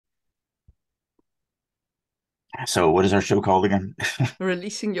So what is our show called again?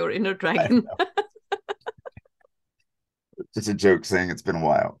 Releasing your inner I dragon. know. It's just a joke saying it's been a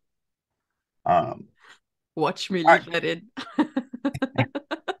while. Um, Watch me all right. leave that in.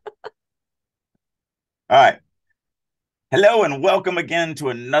 All right. Hello and welcome again to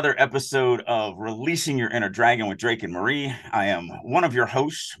another episode of Releasing Your Inner Dragon with Drake and Marie. I am one of your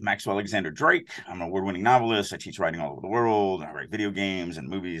hosts, Maxwell Alexander Drake. I'm an award-winning novelist. I teach writing all over the world. I write video games and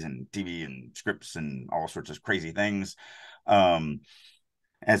movies and TV and scripts and all sorts of crazy things. Um,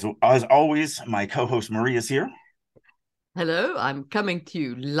 as always, my co-host Marie is here. Hello, I'm coming to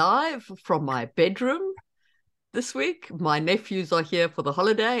you live from my bedroom this week. My nephews are here for the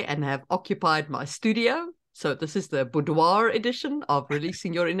holiday and have occupied my studio. So, this is the boudoir edition of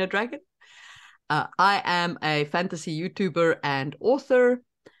Releasing Your Inner Dragon. I am a fantasy YouTuber and author,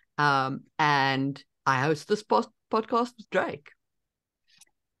 and I host this podcast with Drake.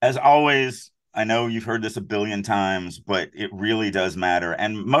 As always, I know you've heard this a billion times, but it really does matter.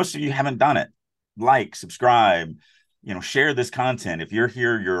 And most of you haven't done it. Like, subscribe, share this content. If you're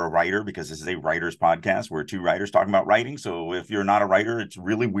here, you're a writer because this is a writer's podcast. We're two writers talking about writing. So if you're not a writer, it's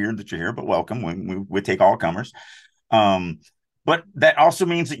really weird that you're here, but welcome. We take all comers. Um, but that also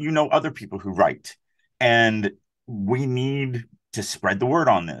means that you know other people who write. And we need to spread the word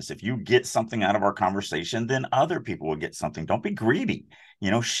on this. If you get something out of our conversation, then other people will get something. Don't be greedy.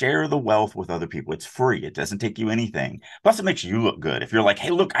 Share the wealth with other people. It's free. It doesn't take you anything. Plus, it makes you look good. If you're like,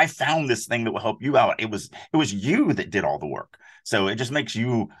 hey, look, I found this thing that will help you out. It was you that did all the work. So it just makes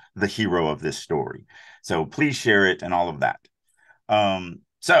you the hero of this story. So please share it and all of that.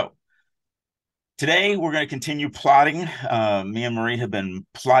 So today, we're going to continue plotting. Me and Marie have been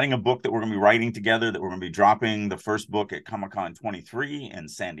plotting a book that we're going to be writing together, that we're going to be dropping the first book at Comic-Con 23 in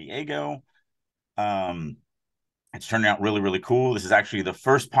San Diego. Um, it's turning out really, really cool. This is actually the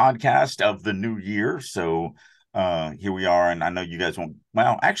first podcast of the new year. So here we are. And I know you guys won't.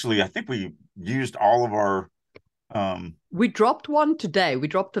 Well, actually, I think we used all of our. We dropped one today. We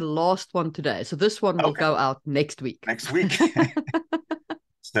dropped the last one today. So, this one will Okay, go out next week. next week.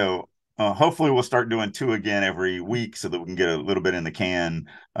 So hopefully we'll start doing two again every week so that we can get a little bit in the can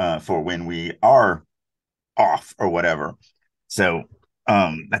for when we are off or whatever. So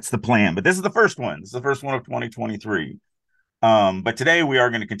that's the plan. But this is the first one. This is the first one of 2023. But today we are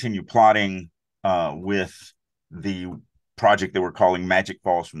going to continue plotting with the project that we're calling Magic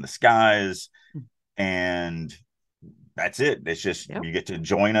Falls from the Skies. And that's it. It's just Yep. you get to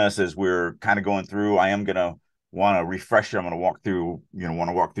join us as we're kind of going through. I am going to want to refresh. I'm going to want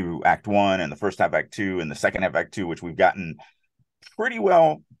to walk through Act One and the first half, Act Two, and the second half, Act Two, which we've gotten pretty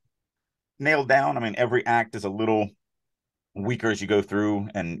well nailed down. I mean, every act is a little weaker as you go through,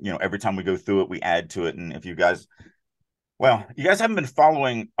 and every time we go through it, we add to it. And if you guys haven't been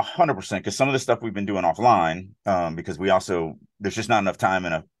following 100% because some of the stuff we've been doing offline, because there's just not enough time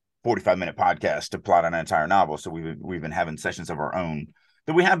in a 45-minute podcast to plot an entire novel. So we've been having sessions of our own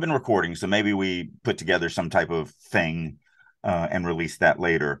that we have been recording. So maybe we put together some type of thing and release that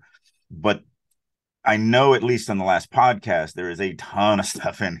later. But I know at least on the last podcast, there is a ton of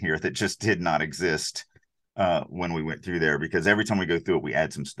stuff in here that just did not exist when we went through there, because every time we go through it, we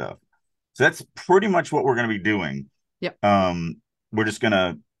add some stuff. So that's pretty much what we're going to be doing. Yep. We're just going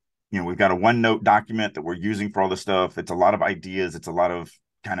to, we've got a OneNote document that we're using for all this stuff. It's a lot of ideas. It's a lot of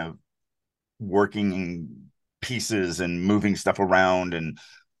kind of working pieces and moving stuff around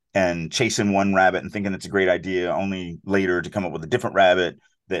and chasing one rabbit and thinking it's a great idea, only later to come up with a different rabbit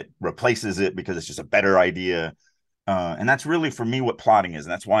that replaces it because it's just a better idea. And that's really for me what plotting is.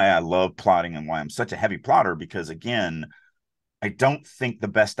 And that's why I love plotting and why I'm such a heavy plotter, because again, I don't think the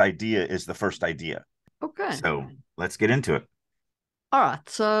best idea is the first idea. Okay. So let's get into it. All right,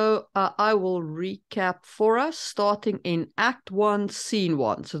 so I will recap for us, starting in Act 1, Scene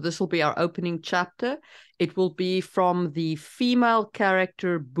 1. So this will be our opening chapter. It will be from the female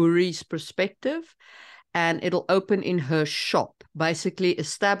character Buri's perspective, and it'll open in her shop, basically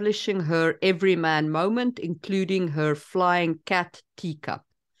establishing her everyman moment, including her flying cat teacup.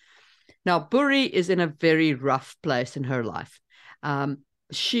 Now, Buri is in a very rough place in her life.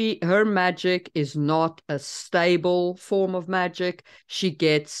 Her magic is not a stable form of magic. She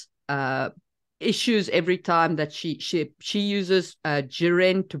gets issues every time that she uses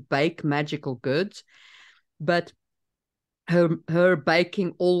Jiren to bake magical goods, but her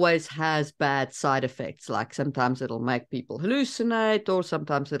baking always has bad side effects. Like sometimes it'll make people hallucinate, or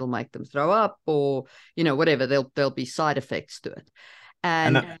sometimes it'll make them throw up, or whatever. There'll be side effects to it.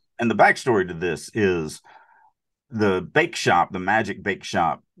 And And the backstory to this is the bake shop, the magic bake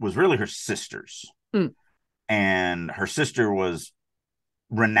shop, was really her sister's. mm, And her sister was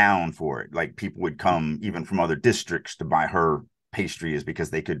renowned for it. Like people would come even from other districts to buy her pastries because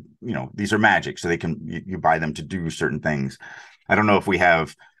they could, these are magic, so they can you buy them to do certain things. I don't know if we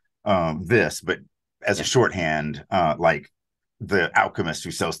have this, but as a Yeah. shorthand, like the alchemist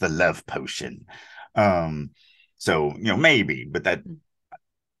who sells the love potion. Um, so maybe, but that Mm.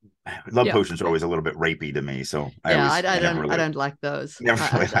 love Yeah. potions are always a little bit rapey to me. So Yeah, I never I really don't like those. never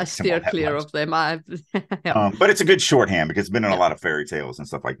really I liked them all steer that clear much. of them. I yeah. But it's a good shorthand because it's been in a Yeah. lot of fairy tales and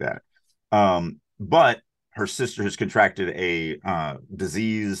stuff like that. But her sister has contracted a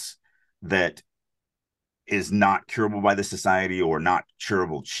disease that is not curable by the society or not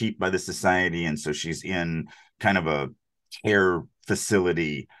curable cheap by the society. And so she's in kind of a care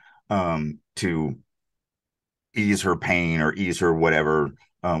facility to ease her pain or ease her whatever.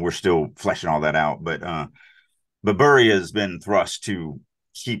 We're still fleshing all that out. But Burry has been thrust to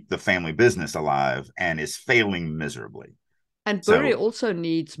keep the family business alive and is failing miserably. And Burry So also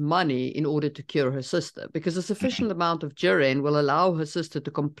needs money in order to cure her sister because a sufficient amount of Jiren will allow her sister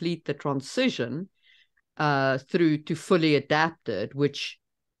to complete the transition through to fully adapted, which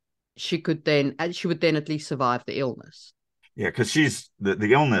she would then at least survive the illness. yeah, because she's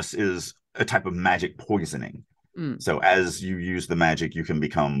the illness is a type of magic poisoning. Mm, So as you use the magic, you can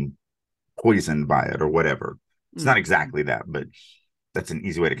become poisoned by it or whatever. It's not mm. exactly that, but that's an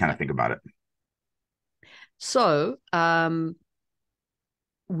easy way to kind of think about it. So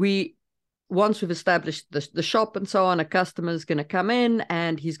we once we've established the shop and so on, a customer is going to come in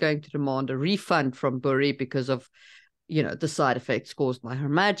and he's going to demand a refund from Burry because of the side effects caused by her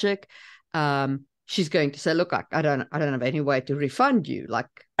magic. She's going to say, look, I don't have any way to refund you.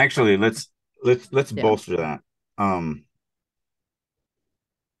 Actually, let's Yeah. bolster that. And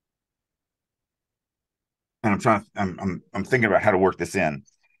I'm thinking about how to work this in.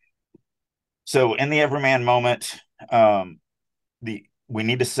 So in the everyman moment, the we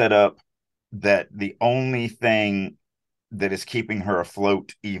need to set up that the only thing that is keeping her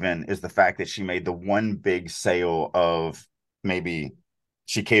afloat even is the fact that she made the one big sale of maybe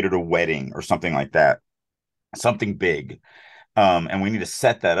she catered a wedding or something like that, something big. And we need to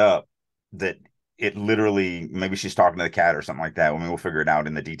set that up that it literally, maybe she's talking to the cat or something like that. I mean, we'll figure it out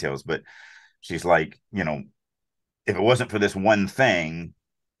in the details, but she's like, if it wasn't for this one thing,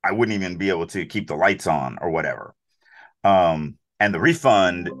 I wouldn't even be able to keep the lights on or whatever. And the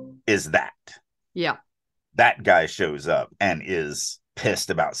refund is that Yeah. that guy shows up and is pissed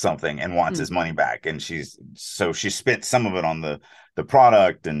about something and wants Mm, his money back. And she spent some of it on the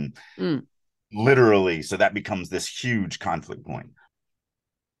product and mm, literally, so that becomes this huge conflict point.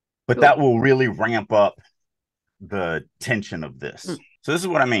 But that cool. will really ramp up the tension of this. Mm, So this is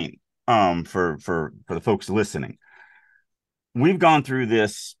what I mean. For the folks listening, we've gone through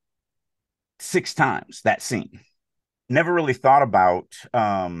this 6 times, that scene. Never really thought about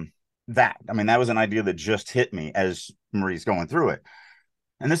that. I mean, that was an idea that just hit me as Marie's going through it.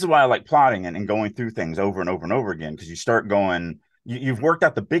 And this is why I like plotting and going through things over and over and over again, because you start going, you've worked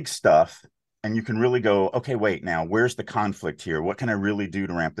out the big stuff and you can really go, okay, wait, now where's the conflict here? What can I really do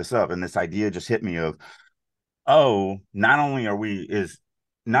to ramp this up? And this idea just hit me of, oh, not only are we going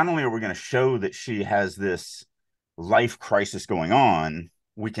to show that she has this life crisis going on,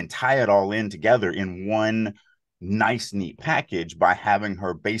 we can tie it all in together in one nice, neat package by having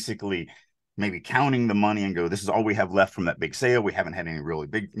her basically maybe counting the money and go, this is all we have left from that big sale. We haven't had any really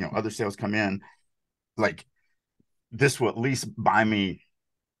big, other sales come in. Like this will at least buy me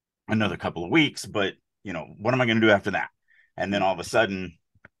another couple of weeks, but what am I going to do after that? And then mm. all of a sudden,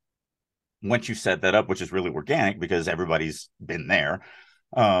 once you set that up, which is really organic because everybody's been there,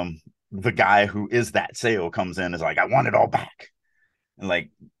 the guy who is that sale comes in is like, I want it all back. And like,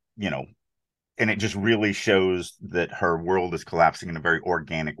 you know, and it just really shows that her world is collapsing in a very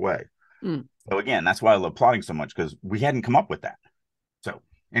organic way. Mm. So again, that's why I love plotting so much because we hadn't come up with that. So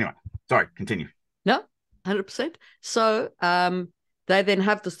anyway, sorry, continue. No, 100%. So they then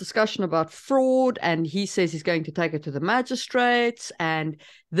have this discussion about fraud, and he says he's going to take her to the magistrates. And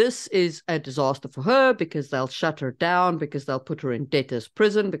this is a disaster for her because they'll shut her down, because they'll put her in debtor's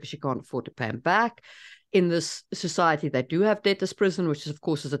prison because she can't afford to pay him back. In this society, they do have debtor's prison, which is, of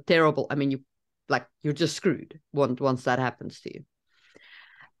course, is a terrible. I mean, you're just screwed once that happens to you.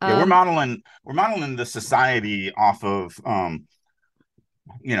 Yeah, we're Um, modeling the society off of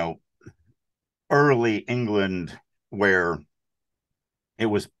you know, early England where it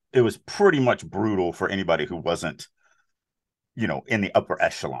was pretty much brutal for anybody who wasn't, in the upper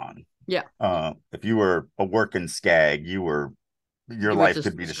echelon. yeah, If you were a working skag, your you were life just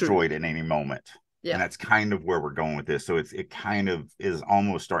could be destroyed screwed. at any moment. And Yeah. that's kind of where we're going with this. So it kind of is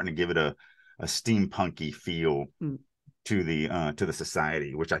almost starting to give it a steampunky feel. Mm. to the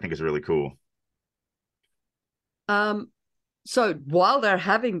society, which I think is really cool. So while they're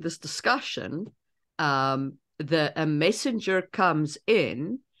having this discussion, a messenger comes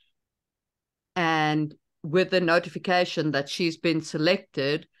in and with the notification that she's been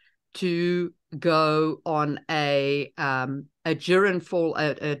selected to go on a Dragonfall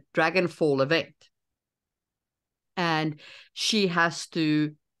event, and she has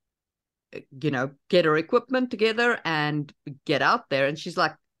to get her equipment together and get out there. And she's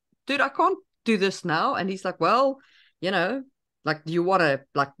like, dude, I can't do this now. And he's like, well, like, do you want to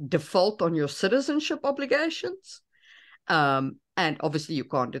like default on your citizenship obligations? And obviously you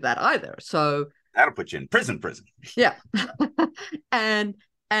can't do that either. So that'll put you in prison. Yeah. and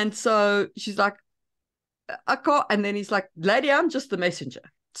so she's like, I can't. And then he's like, lady, I'm just the messenger.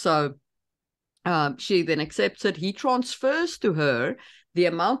 So she then accepts it. He transfers to her the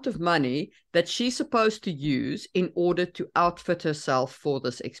amount of money that she's supposed to use in order to outfit herself for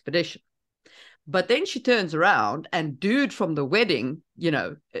this expedition. But then she turns around and dude from the wedding,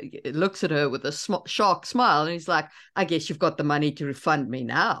 looks at her with a shark smile. And he's like, I guess you've got the money to refund me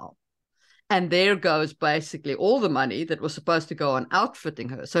now. And there goes basically all the money that was supposed to go on outfitting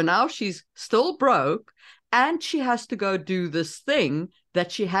her. So now she's still broke and she has to go do this thing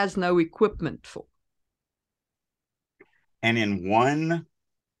that she has no equipment for. And in one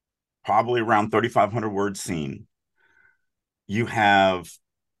probably around 3,500 word scene, you have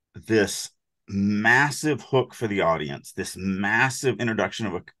this massive hook for the audience, this massive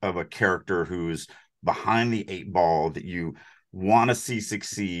introduction of a character who's behind the eight ball that you want to see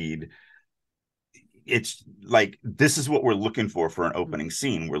succeed. It's like, this is what we're looking for an opening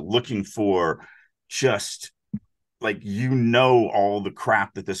scene. We're looking for just like, all the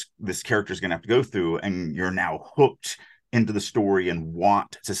crap that this character is going to have to go through, and you're now hooked into the story and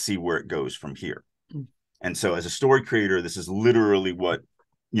want to see where it goes from here. And so as a story creator, this is literally what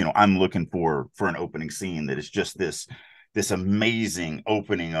I'm looking for an opening scene, that is just this amazing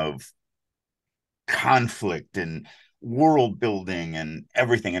opening of conflict and world building and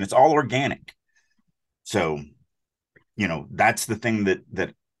everything, and it's all organic. So that's the thing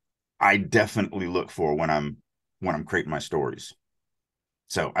that I definitely look for when I'm creating my stories.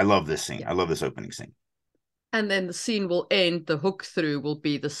 So I love this scene. Yeah. I love this opening scene. And then the scene will end. The hook through will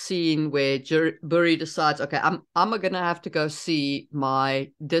be the scene where Burry decides, okay, I'm going to have to go see my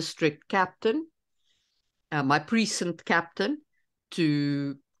district captain, my precinct captain,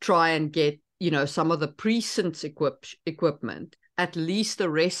 to try and get, some of the precinct's equipment, at least a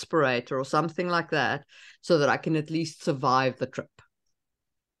respirator or something like that, so that I can at least survive the trip.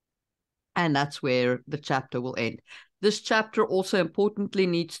 And that's where the chapter will end. This chapter also importantly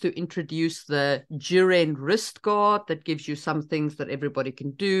needs to introduce the Jiren wrist guard that gives you some things that everybody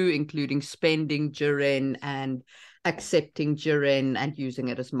can do, including spending Jiren and accepting Jiren and using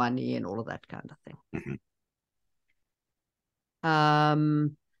it as money and all of that kind of thing. Mm-hmm.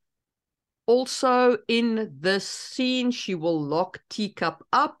 Also in this scene, she will lock Teacup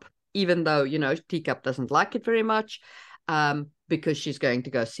up, even though, Teacup doesn't like it very much, because she's going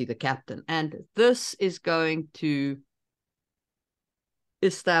to go see the captain. And this is going to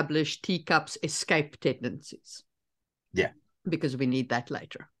establish Teacup's escape tendencies. Yeah. Because we need that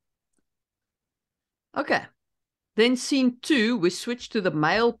later. Okay. Then scene 2, we switch to the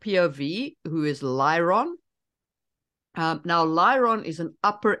male POV, who is Lyron. Now, Lyron is an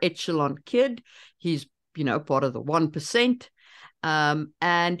upper echelon kid. He's, part of the 1%.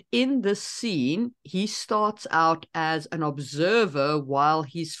 And in this scene, he starts out as an observer while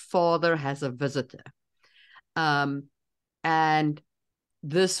his father has a visitor. And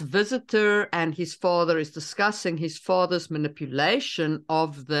this visitor and his father is discussing his father's manipulation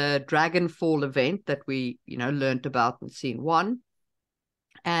of the Dragonfall event that we, learned about in scene 1.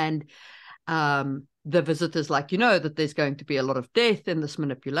 And the visitor's like, that there's going to be a lot of death in this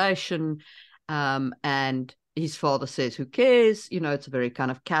manipulation. And his father says, who cares? It's a very kind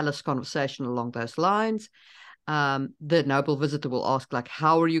of callous conversation along those lines. The noble visitor will ask, like,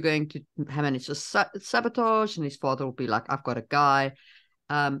 how are you going to manage the sabotage? And his father will be like, I've got a guy.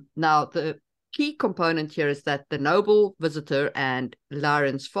 Now, the key component here is that the noble visitor and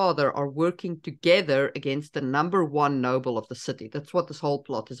Lyron's father are working together against the number 1 noble of the city. That's what this whole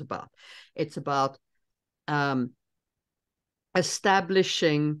plot is about. It's about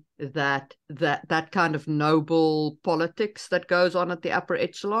establishing that kind of noble politics that goes on at the upper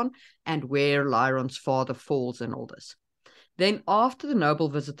echelon, and where Lyron's father falls in all this. Then after the noble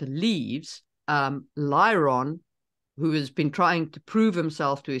visitor leaves, Lyron, who has been trying to prove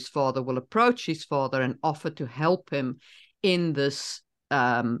himself to his father, will approach his father and offer to help him in this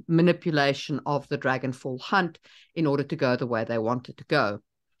manipulation of the Dragonfall hunt in order to go the way they wanted to go.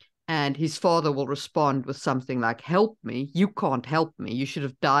 And his father will respond with something like, "Help me, you can't help me, you should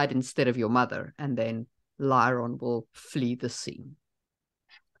have died instead of your mother." And then Lyron will flee the scene.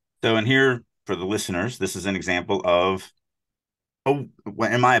 So, and here for the listeners, this is an example of, oh,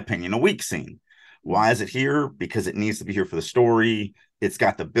 in my opinion, a weak scene. Why is it here? Because it needs to be here for the story. It's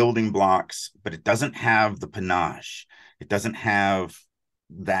got the building blocks, but it doesn't have the panache. It doesn't have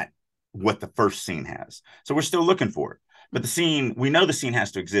that, what the first scene has. So we're still looking for it. But the scene, we know the scene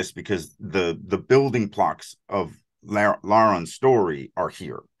has to exist because the building blocks of Laron's story are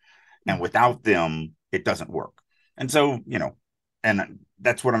here. And without them, it doesn't work. And so, and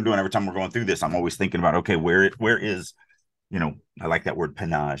that's what I'm doing every time we're going through this. I'm always thinking about, okay, where is, I like that word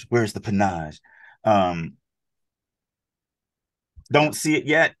panache. Where's the panache? Don't see it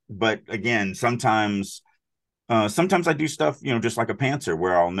yet, but again, sometimes I do stuff, just like a pantser,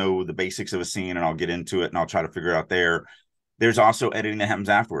 where I'll know the basics of a scene and I'll get into it and I'll try to figure it out there. There's also editing that happens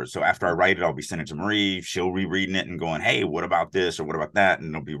afterwards. So after I write it, I'll be sending it to Marie. She'll rereading it and going, "Hey, what about this or what about that?"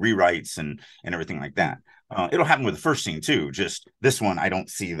 And there'll be rewrites and everything like that. It'll happen with the first scene too. Just this one, I don't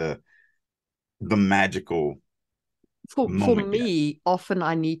see the magical For moment yet. me, often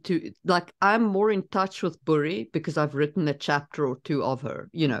I need to, like, I'm more in touch with Buri because I've written a chapter or two of her,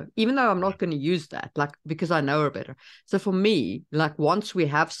 even though I'm not going to use that, like, because I know her better. So for me, like, once we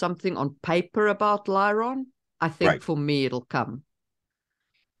have something on paper about Lyron, I think Right, for me it'll come.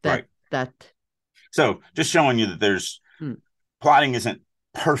 right. That So just showing you that there's mm, plotting isn't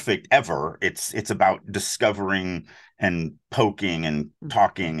perfect ever. It's about discovering and poking and mm,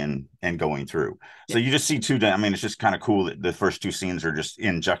 talking and going through. yeah. So you just see two. I mean, it's just kind of cool that the first two scenes are just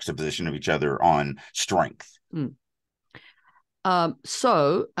in juxtaposition of each other on strength. Mm.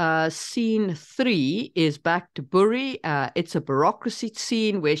 Scene 3 is back to Buri. It's a bureaucracy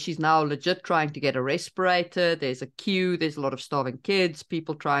scene where she's now legit trying to get a respirator. There's a queue. There's a lot of starving kids,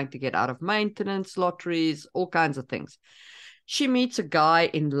 people trying to get out of maintenance, lotteries, all kinds of things. She meets a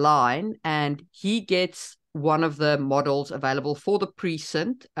guy in line and he gets one of the models available for the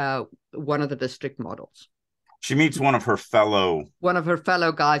precinct, one of the district models. She meets One of her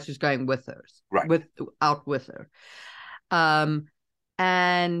fellow guys who's going with her, right. out with her. Um,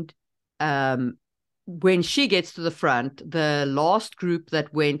 and when she gets to the front, the last group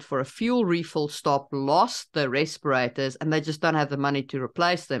that went for a fuel refill stop lost the respirators and they just don't have the money to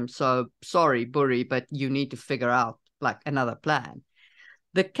replace them. So sorry, Buri, but you need to figure out like another plan.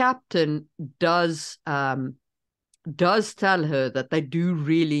 The captain does tell her that they do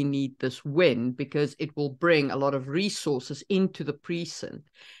really need this win because it will bring a lot of resources into the precinct.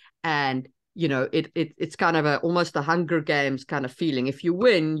 And it's kind of almost a Hunger Games kind of feeling. If you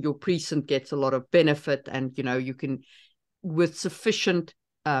win, your precinct gets a lot of benefit, and you can, with sufficient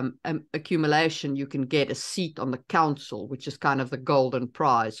accumulation, you can get a seat on the council, which is kind of the golden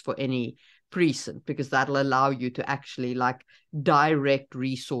prize for any precinct, because that'll allow you to actually like direct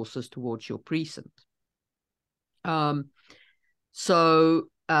resources towards your precinct. Um, so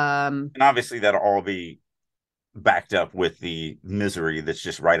And obviously that'll all be backed up with the misery that's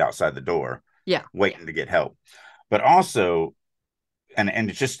just right outside the door, yeah, waiting to get help. But also, and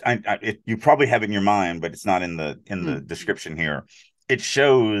it's just you probably have it in your mind, but it's not in the description here. It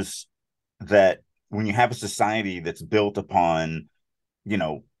shows that when you have a society that's built upon, you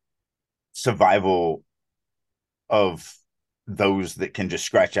know, survival of those that can just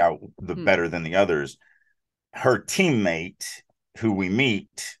scratch out the better than the others, her teammate who we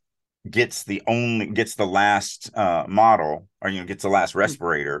meet gets the last model, or gets the last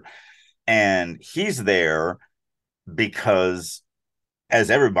respirator, and he's there because, as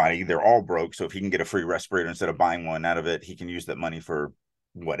everybody, they're all broke. So if he can get a free respirator instead of buying one out of it, he can use that money for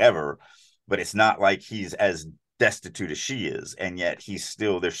whatever. But it's not like he's as destitute as she is. And yet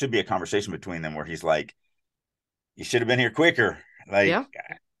there should be a conversation between them where he's like, "You should have been here quicker. Like, yeah.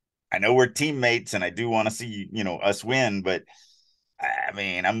 I know we're teammates and I do want to see, us win, but I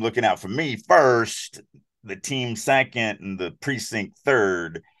mean, I'm looking out for me first, the team second, and the precinct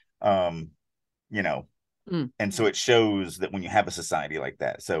third." Um, you know, Mm. and so it shows that when you have a society like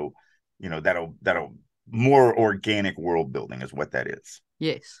that, so that'll more organic world building is what that is.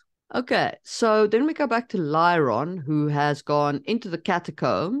 Yes. Okay, so then we go back to Lyron, who has gone into the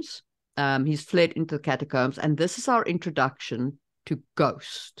catacombs. He's fled into the catacombs, and this is our introduction to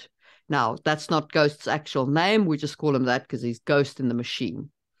Ghost. Now, that's not Ghost's actual name. We just call him that because he's Ghost in the machine.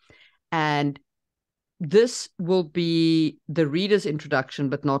 And this will be the reader's introduction,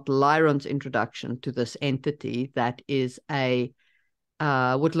 but not Lyron's introduction to this entity that is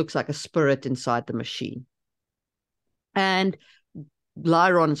what looks like a spirit inside the machine. And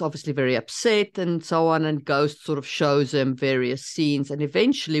Lyron is obviously very upset and so on, and Ghost sort of shows him various scenes and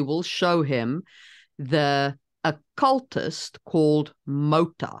eventually will show him the occultist called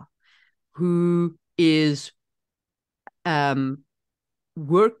Mota, who is working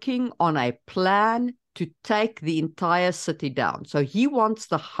on a plan to take the entire city down. So he wants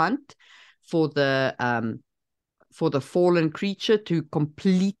the hunt for the fallen creature to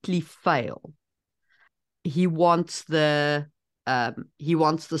completely fail. He wants the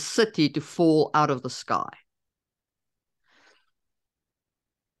city to fall out of the sky.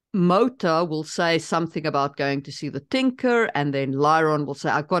 Mota will say something about going to see the Tinker, and then Lyron will say,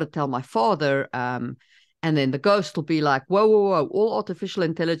 I've got to tell my father. And then the Ghost will be like, whoa, whoa, whoa, all artificial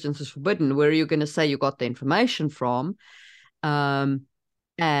intelligence is forbidden. Where are you going to say you got the information from? And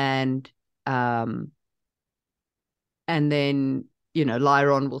then,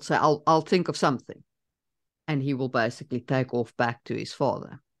 Lyron will say, I'll think of something. And he will basically take off back to his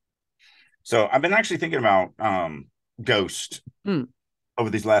father. So I've been actually thinking about Ghost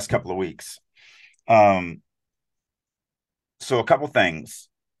over these last couple of weeks. So a couple things.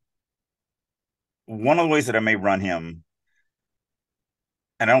 One of the ways that I may run him,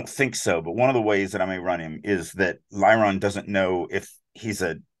 and I don't think so, but one of the ways that I may run him is that Lyron doesn't know if he's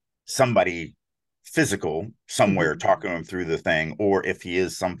somebody physical somewhere talking to him through the thing, or if he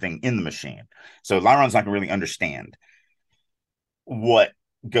is something in the machine. So Lyron's not going to really understand what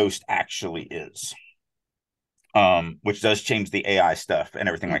Ghost actually is, which does change the AI stuff and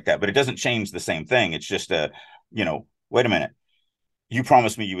everything like that. But it doesn't change the same thing. It's just wait a minute. You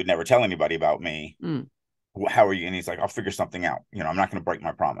promised me you would never tell anybody about me. How are you? And he's like, I'll figure something out. I'm not going to break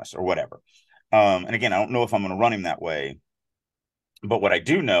my promise or whatever. And again, I don't know if I'm going to run him that way. But what I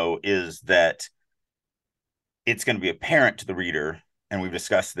do know is that it's going to be apparent to the reader, and we've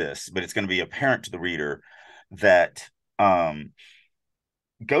discussed this, but it's going to be apparent to the reader that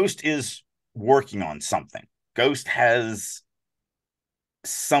Ghost is working on something. Ghost has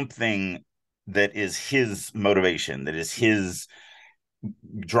something that is his motivation, that is his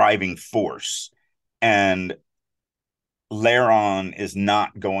driving force. And Lyron is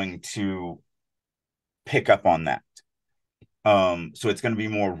not going to pick up on that. So it's going to be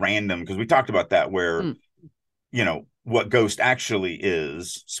more random, because we talked about that where, what Ghost actually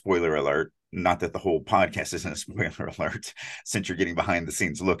is, spoiler alert, not that the whole podcast isn't a spoiler alert, since you're getting behind the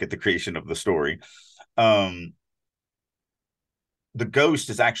scenes look at the creation of the story. The Ghost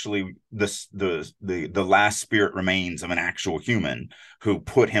is actually the last spirit remains of an actual human who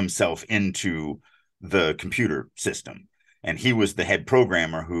put himself into the computer system. And he was the head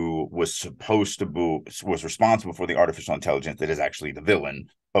programmer who was responsible for the artificial intelligence that is actually the villain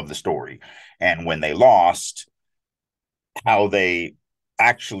of the story. And when they lost, how they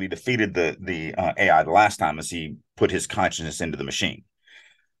actually defeated the AI the last time is he put his consciousness into the machine.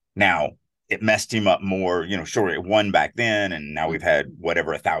 Now, it messed him up more, sure, it won back then, and now we've had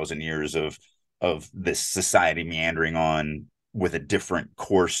whatever 1,000 years of this society meandering on with a different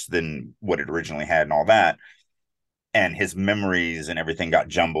course than what it originally had and all that. And his memories and everything got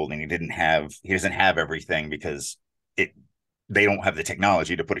jumbled, and he doesn't have everything because they don't have the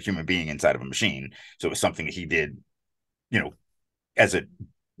technology to put a human being inside of a machine. So it was something that he did, as a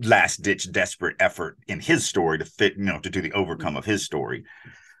last ditch desperate effort in his story to fit, to do the overcome of his story.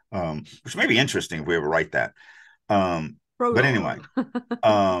 Which may be interesting if we ever write that. But anyway,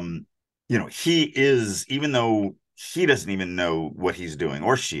 he is, even though he doesn't even know what he's doing,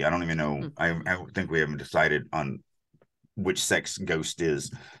 or she, I don't even know. I think we haven't decided on which sex Ghost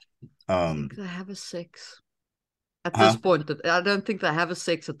is. I think they have a sex at this point. I don't think they have a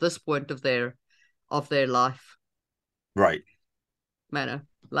sex at this point of their life. Right. Manner.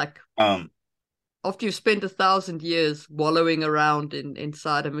 Like, after you've spent 1,000 years wallowing around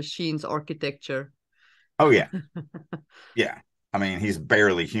inside a machine's architecture. Oh, yeah. Yeah. I mean, he's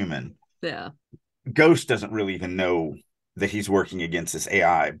barely human. Yeah. Ghost doesn't really even know that he's working against this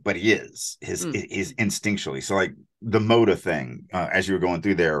AI, but he is. His instinctually. So, like, the Moda thing, as you were going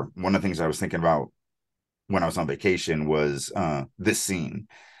through there, one of the things I was thinking about when I was on vacation was this scene.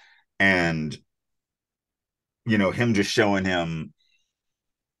 And, him just showing him,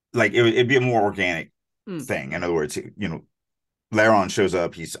 like, it'd be a more organic thing. In other words, Lyron shows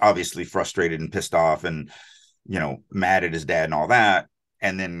up. He's obviously frustrated and pissed off and, mad at his dad and all that.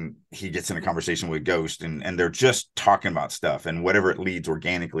 And then he gets in a conversation with Ghost, and they're just talking about stuff, and whatever it leads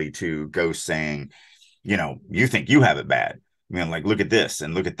organically to Ghost saying, you think you have it bad. I mean, like, look at this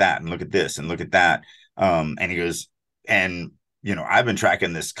and look at that and look at this and look at that. And he goes, and, I've been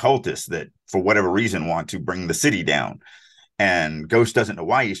tracking this cultist that for whatever reason want to bring the city down. And Ghost doesn't know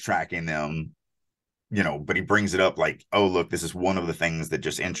why he's tracking them, but he brings it up like, oh, look, this is one of the things that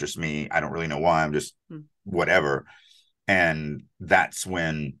just interests me. I don't really know why. I'm just whatever. And that's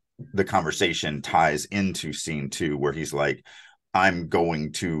when the conversation ties into scene 2, where he's like, I'm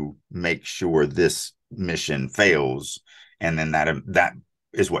going to make sure this mission fails. And then that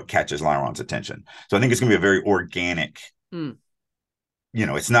is what catches Lyron's attention. So I think it's going to be a very organic,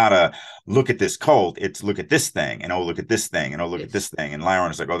 it's not a look at this cult, it's look at this thing, and oh, look at this thing, and oh, look at this thing. And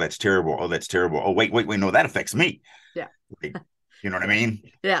Lyron is like, oh, that's terrible. Oh, that's terrible. Oh, wait, no, that affects me. Yeah. Like, you know what I mean?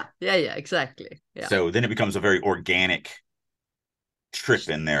 Yeah, exactly. Yeah. So then it becomes a very organic trip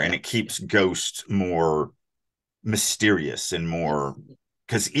in there, and it keeps Ghost more mysterious and more,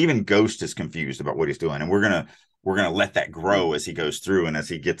 because even Ghost is confused about what he's doing, and we're gonna let that grow as he goes through and as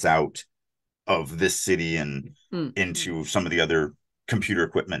he gets out of this city and into some of the other computer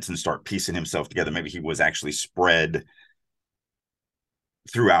equipments and start piecing himself together. Maybe he was actually spread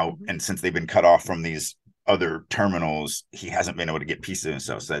throughout, and since they've been cut off from these other terminals, he hasn't been able to get pieces of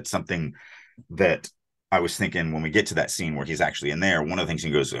himself. So that's something that I was thinking when we get to that scene where he's actually in there. One of the things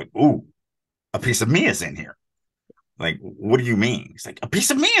he goes like, ooh, a piece of me is in here. Like, what do you mean? He's like, a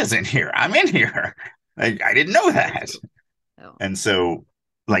piece of me is in here. I'm in here. I didn't know that. And so,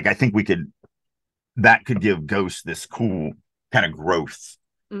 like, I think that could give Ghost this cool kind of growth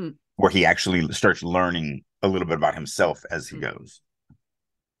where he actually starts learning a little bit about himself as he goes.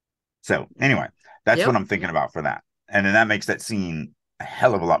 So anyway, that's what I'm thinking about for that. And then that makes that scene a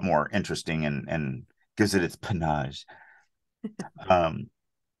hell of a lot more interesting and gives it its panache.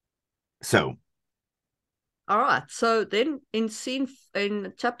 So all right. So then in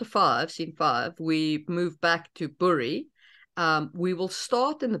chapter 5, scene 5, we move back to Buri. We will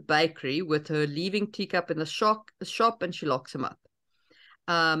start in the bakery with her leaving Teacup in the shop, and she locks him up.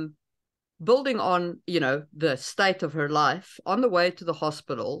 Building on, the state of her life, on the way to the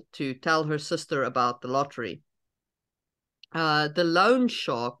hospital to tell her sister about the lottery, the loan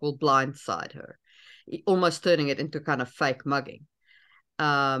shark will blindside her, almost turning it into kind of fake mugging.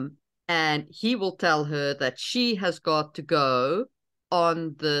 And he will tell her that she has got to go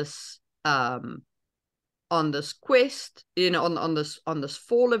on this quest, on this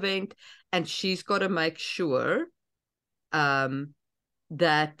fall event, and she's got to make sure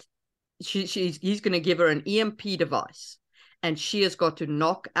that he's going to give her an EMP device, and she has got to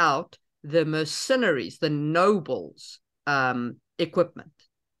knock out the mercenaries, the nobles equipment,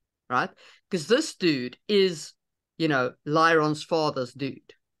 right? Because this dude is, Lyron's father's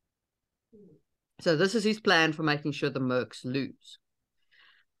dude. So this is his plan for making sure the mercs lose.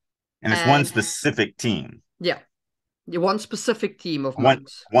 And it's one specific team. Yeah. One specific team of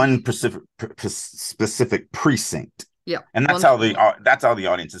mercs. One specific precinct. Yeah. And that's how the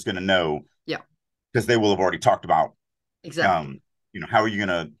audience is going to know. Yeah. Because they will have already talked about exactly. How are you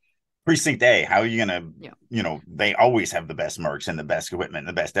going to precinct A? How are you going to, they always have the best mercs and the best equipment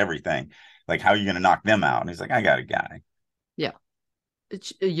and the best everything. Like, how are you going to knock them out? And he's like, I got a guy. Yeah.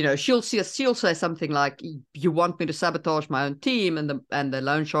 She'll say something like, you want me to sabotage my own team, and the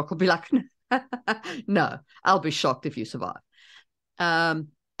loan shark will be like, no, I'll be shocked if you survive.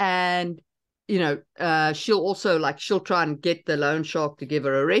 And she'll try and get the loan shark to give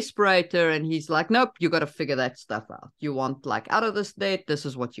her a respirator, and he's like, nope, you got to figure that stuff out. You want out of this debt, this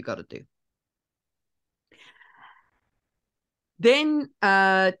is what you got to do. Then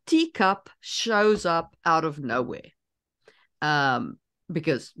Teacup shows up out of nowhere.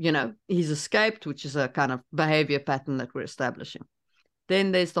 Because, he's escaped, which is a kind of behavior pattern that we're establishing.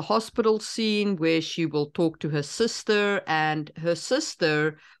 Then there's the hospital scene where she will talk to her sister, and her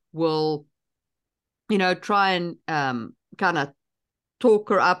sister will, try and kind of talk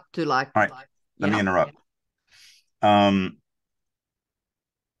her up to All right, let me interrupt. At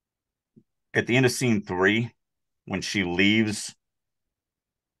the end of scene 3, when she leaves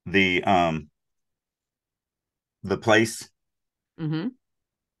the place,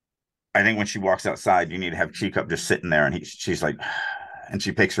 I think when she walks outside, you need to have Teacup just sitting there, and she's like, and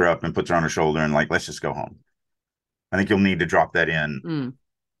she picks her up and puts her on her shoulder and like, let's just go home. I think you'll need to drop that in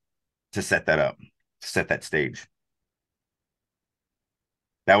to set that up, to set that stage.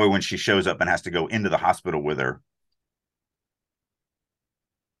 That way, when she shows up and has to go into the hospital with her,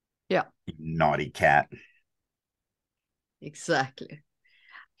 you naughty cat. Exactly.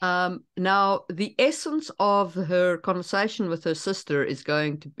 Now, the essence of her conversation with her sister is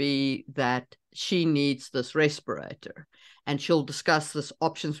going to be that she needs this respirator, and she'll discuss this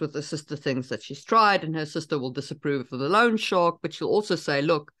options with her sister, things that she's tried, and her sister will disapprove of the loan shark, but she'll also say,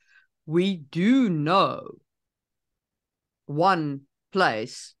 look, we do know one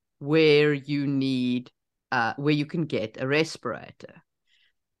place where you can get a respirator.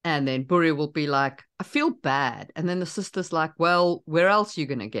 And then Buri will be like, I feel bad. And then the sister's like, well, where else are you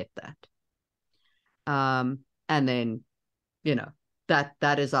going to get that? And then, you know,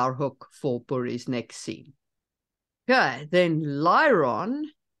 that is our hook for Buri's next scene. Okay, then Lyron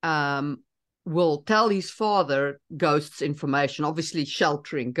will tell his father Ghost's information, obviously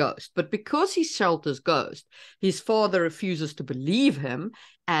sheltering Ghost. But because he shelters Ghost, his father refuses to believe him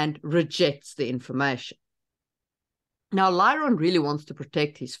and rejects the information. Now, Lyron really wants to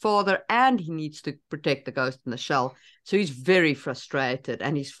protect his father, and he needs to protect the ghost in the shell. So he's very frustrated,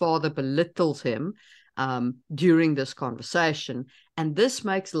 and his father belittles him during this conversation. And this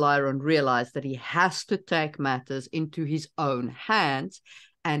makes Lyron realize that he has to take matters into his own hands,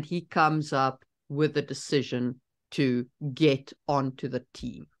 and he comes up with a decision to get onto the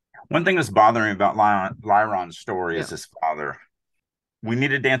team. One thing that's bothering me about Lyron's story Yeah. is his father. We need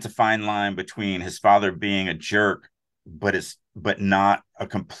to dance a fine line between his father being a jerk, but not a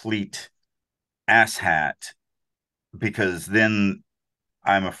complete asshat, because then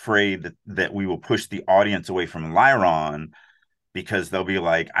I'm afraid that we will push the audience away from Lyron, because they'll be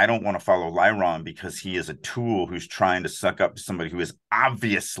like, I don't want to follow Lyron because he is a tool who's trying to suck up somebody who is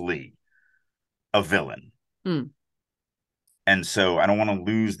obviously a villain. Mm. And so I don't want to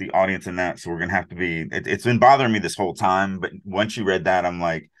lose the audience in that. So we're going to have to be, it's been bothering me this whole time. But once you read that, I'm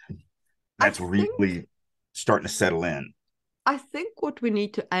like, I that's think really starting to settle in. I think what we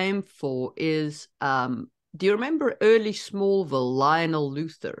need to aim for is do you remember early Smallville, Lionel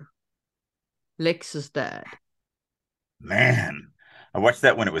Luthor, Lex's dad? Man, I watched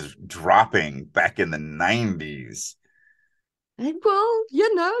that when it was dropping back in the 90s. And, well,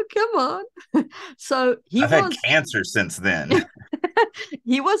 come on. So he I've had was cancer since then.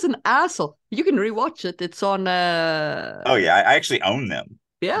 he was an asshole. You can rewatch it. It's on Oh, yeah, I actually own them.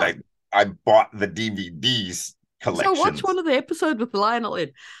 yeah. Like, I bought the DVDs So watch one collections. of the episodes with Lionel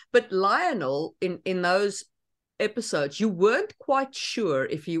in. But Lionel in those episodes, you weren't quite sure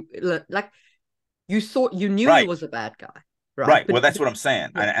if you like you thought you knew he Right. was a bad guy, right? Right. Well, that's what I'm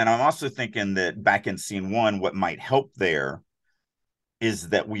saying. Yeah. And I'm also thinking that back in scene one, what might help there is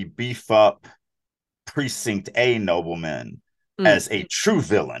that we beef up Precinct A nobleman Mm, as a true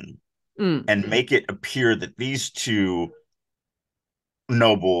villain mm. and make it appear that these two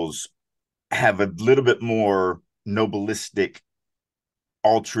nobles have a little bit more nobilistic,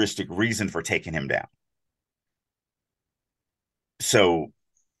 altruistic reason for taking him down. So,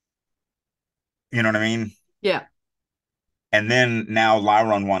 you know what I mean? Yeah. And then now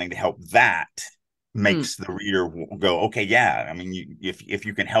Lyron wanting to help that Mm, makes the reader go, okay, yeah. I mean, if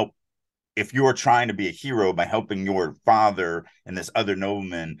you can help, if you're trying to be a hero by helping your father and this other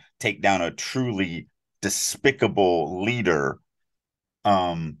nobleman take down a truly despicable leader,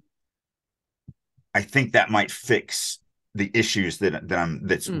 um, I think that might fix the issues that's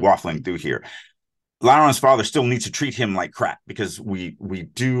mm, waffling through here. Lyron's father still needs to treat him like crap, because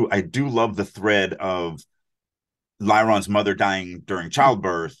I do love the thread of Lyron's mother dying during mm.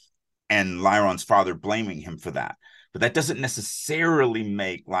 childbirth and Lyron's father blaming him for that. But that doesn't necessarily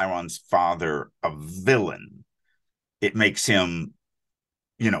make Lyron's father a villain. It makes him,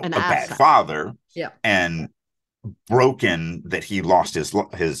 An a bad asshat. father Yeah. and broken that he lost his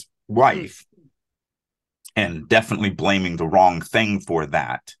Mm, wife, and definitely blaming the wrong thing for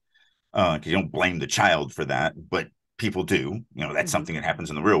that. Because you don't blame the child for that, but people do. That's mm-hmm. something that happens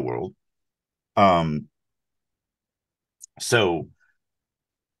in the real world. Um, so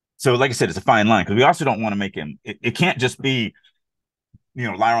so like I said, it's a fine line, because we also don't want to make him. It can't just be,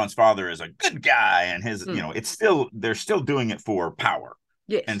 Lyron's father is a good guy, and his, Mm. it's still, they're still doing it for power,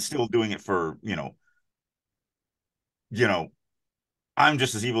 and Yes. still doing it for, you know, I'm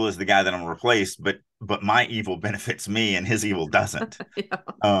just as evil as the guy that I'm gonna replace, but my evil benefits me and his evil doesn't,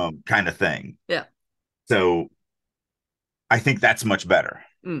 Yeah. kind of thing. Yeah. So I think that's much better.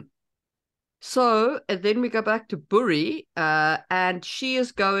 Mm. So and then we go back to Buri, and she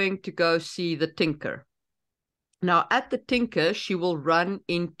is going to go see the Tinker. Now, at the Tinker, she will run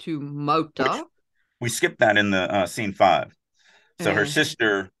into Which Mota. we skipped that in the scene 5. So her Uh,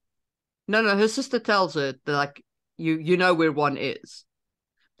 sister, no, no, her sister tells her that, like, you know where one is.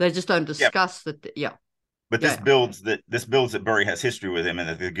 They just don't yeah, discuss that. Yeah, but yeah, yeah. this builds that Burry has history with him, and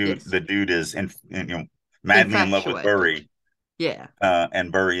that Yes, the dude is madly in love with infatuated. Burry, Yeah,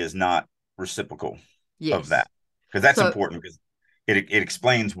 and Burry is not reciprocal of yes. that, because that's So important, because it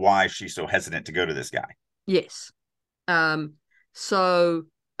explains why she's so hesitant to go to this guy. yes. Um, so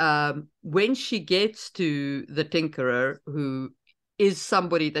when she gets to the Tinkerer, who is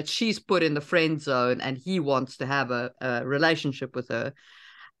somebody that she's put in the friend zone, and he wants to have a relationship with her,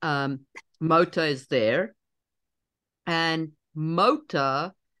 Mota is there, and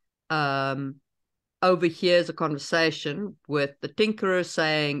Mota um, overhears a conversation with the Tinkerer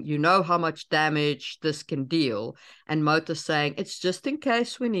saying, you know how much damage this can deal. And Motor saying, it's just in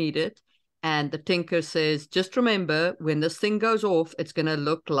case we need it. And the Tinker says, just remember, when this thing goes off, it's going to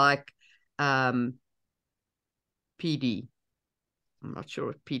look like PD. I'm not sure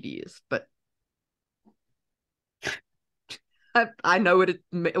what PD is, but I know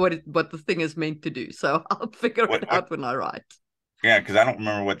what the thing is meant to do. So I'll figure What? it out when I write. Yeah, because I don't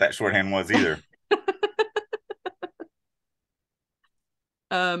remember what that shorthand was either.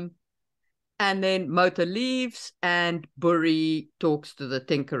 um, And then Motor leaves, and Burry talks to the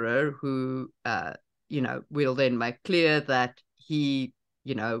Tinkerer, who, will then make clear that he,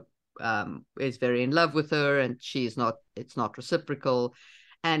 is very in love with her, and it's not reciprocal.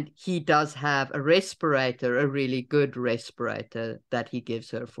 And he does have a respirator, a really good respirator that he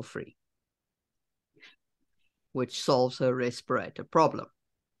gives her for free, which solves her respirator problem.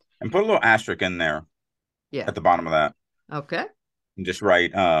 And put a little asterisk in there Yeah. at the bottom of that. Okay. And just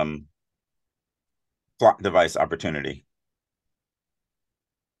write plot device opportunity.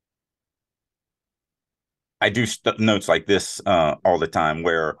 I do notes like this all the time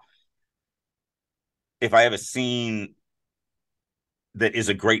where if I have a scene that is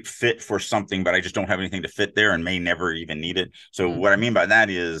a great fit for something, but I just don't have anything to fit there and may never even need it. So what I mean by that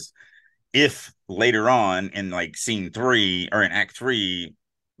is if later on in like scene 3 or in act 3,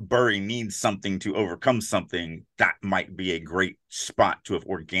 Burry needs something to overcome something, that might be a great spot to have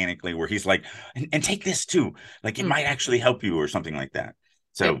organically where he's like, and take this too. Like it might actually help you or something like that.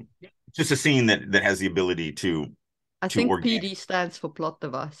 So just a scene that has the ability to I think organic. PD stands for plot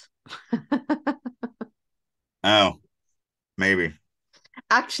device. Oh, maybe.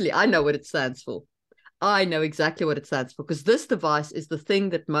 Actually, I know what it stands for. I know exactly what it stands for, because this device is the thing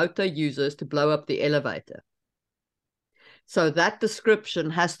that Motor uses to blow up the elevator. So that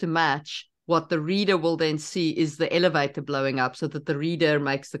description has to match what the reader will then see is the elevator blowing up, so that the reader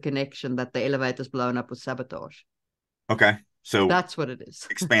makes the connection that the elevator's blown up with sabotage. Okay. So that's what it is.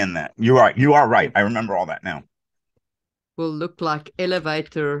 Expand that. You are right. I remember all that now. Will look like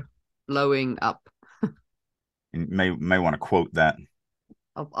elevator blowing up. You may want to quote that.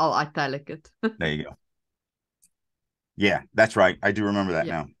 I'll italic it. There you go. Yeah, that's right. I do remember that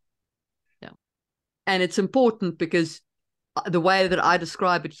now. Yeah. And it's important because the way that I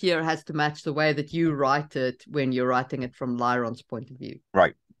describe it here has to match the way that you write it when you're writing it from Lyron's point of view.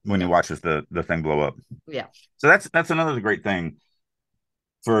 Right. When he watches the thing blow up. Yeah. So that's another great thing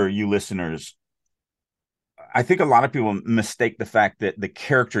for you listeners. I think a lot of people mistake the fact that the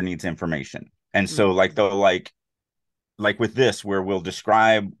character needs information. And so like they'll like with this, where we'll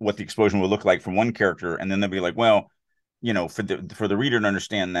describe what the explosion will look like from one character, and then they'll be like, well, for the reader to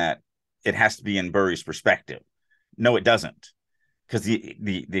understand that, it has to be in Burry's perspective. No, it doesn't, because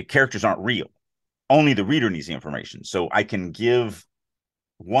the characters aren't real. Only the reader needs the information. So I can give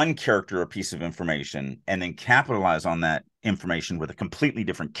one character a piece of information and then capitalize on that information with a completely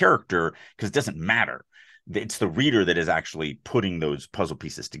different character, because it doesn't matter. It's the reader that is actually putting those puzzle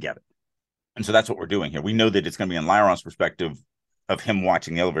pieces together. And so that's what we're doing here. We know that it's going to be in Lyron's perspective of him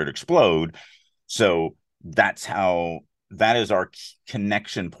watching the elevator explode. So that is our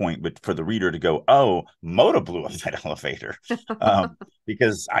connection point for the reader to go, oh, Moto blew up that elevator.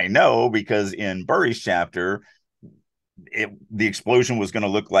 Because in Burry's chapter, the explosion was going to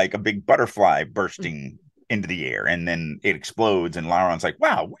look like a big butterfly bursting into the air, and then it explodes, and Lyron's like,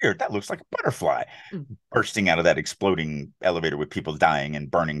 wow, weird, that looks like a butterfly bursting out of that exploding elevator with people dying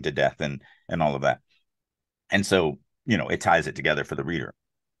and burning to death and all of that. And so it ties it together for the reader.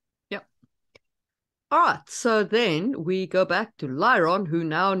 Yep. All right, so then we go back to Lyron, who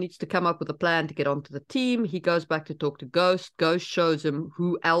now needs to come up with a plan to get onto the team. He goes back to talk to Ghost. Ghost shows him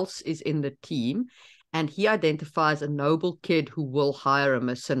who else is in the team, and he identifies a noble kid who will hire a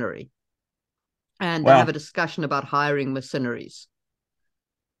mercenary. And they have a discussion about hiring mercenaries.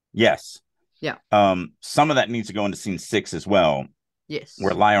 Yes. Yeah. Some of that needs to go into scene 6 as well. Yes.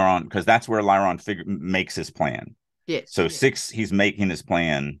 Where Lyron, because that's where Lyron makes his plan. Yes. So 6, he's making his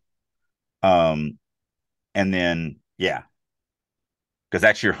plan. And then, yeah. Because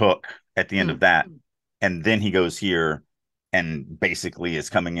that's your hook at the end of that. And then he goes here and basically is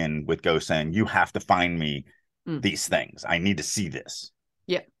coming in with Ghost saying, you have to find me these things. I need to see this.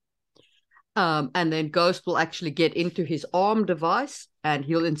 Yeah. And then Ghost will actually get into his arm device, and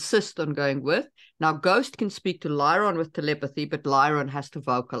he'll insist on going with. Now, Ghost can speak to Lyron with telepathy, but Lyron has to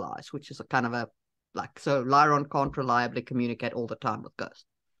vocalize, which is a kind of so Lyron can't reliably communicate all the time with Ghost.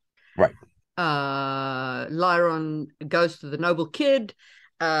 Right. Lyron goes to the noble kid,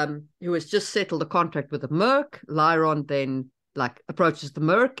 who has just settled a contract with a merc. Lyron then like approaches the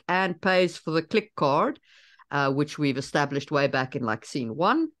Merc and pays for the click card, which we've established way back in like scene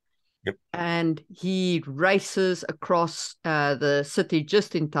 1. Yep. And he races across the city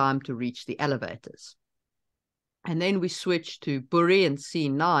just in time to reach the elevators. And then we switch to Buri in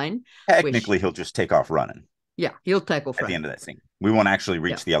scene 9. Technically, he'll just take off running. Yeah, he'll take off at the running. end of that scene. We won't actually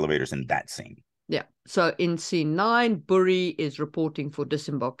reach Yeah. the elevators in that scene. Yeah. So in scene 9, Buri is reporting for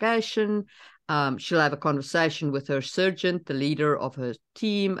disembarkation. She'll have a conversation with her sergeant, the leader of her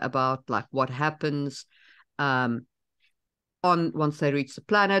team, about like what happens on once they reach the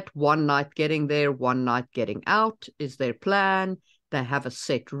planet. One night getting there, one night getting out is their plan. They have a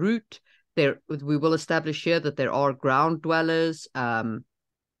set route. We will establish here that there are ground dwellers, and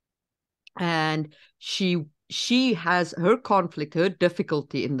she has her conflict, her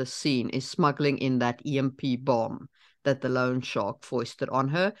difficulty in the scene is smuggling in that EMP bomb that the loan shark foisted on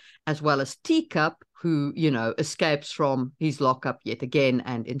her, as well as Teacup, who, escapes from his lockup yet again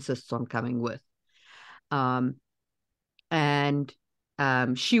and insists on coming with. And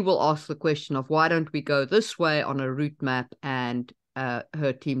she will ask the question of why don't we go this way on a route map, and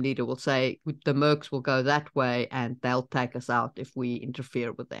her team leader will say the Mercs will go that way and they'll take us out if we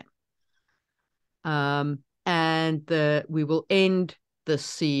interfere with them. And we will end the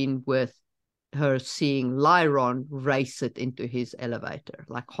scene with her seeing Lyron race it into his elevator,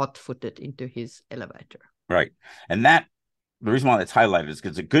 like hot-footed into his elevator. Right. And the reason why that's highlighted is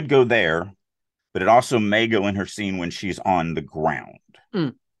because it could go there, but it also may go in her scene when she's on the ground.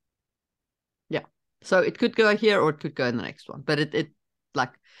 Mm. Yeah. So it could go here or it could go in the next one. But it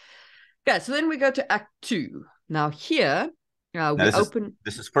like, okay, so then we go to Act 2. Now here,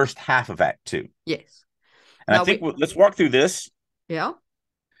 this is first half of Act 2. Yes. And now I think let's walk through this. Yeah.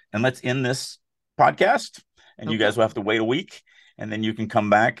 And let's end this podcast. And okay. You guys will have to wait a week. And then you can come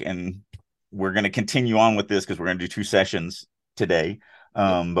back and we're going to continue on with this because we're going to do 2 sessions today.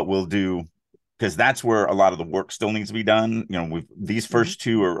 But we'll do, because that's where a lot of the work still needs to be done. These first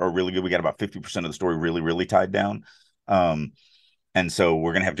 2 are really good. We got about 50% of the story really, really tied down. And so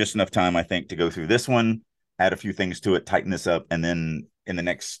we're going to have just enough time, I think, to go through this one, add a few things to it, tighten this up. And then in the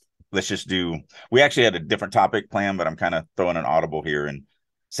next, let's just we actually had a different topic planned, but I'm kind of throwing an audible here and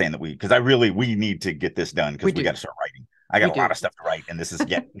saying that we need to get this done because we got to start writing. I got a lot of stuff to write, and this is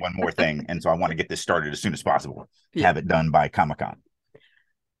yet one more thing. And so I want to get this started as soon as possible, have it done by Comic-Con.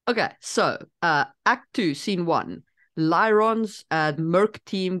 Okay, so Act 2, Scene 1, Lyron's Merc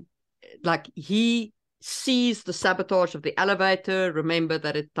team, like he sees the sabotage of the elevator. Remember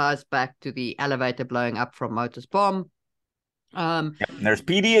that it ties back to the elevator blowing up from Motor's bomb. And there's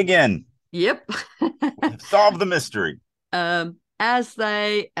PD again. Yep. Solve the mystery. As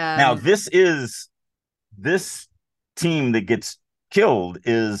they now this team that gets killed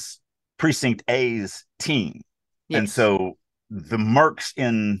is Precinct A's team. Yes. And so the mercs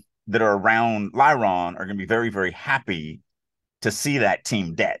that are around Lyron are going to be very, very happy to see that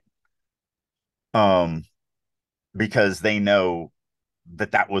team dead. Because they know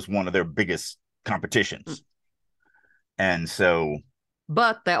that was one of their biggest competitions. And so,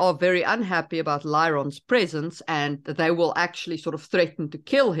 but they are very unhappy about Lyron's presence, and they will actually sort of threaten to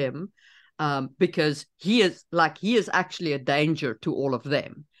kill him, because he is actually a danger to all of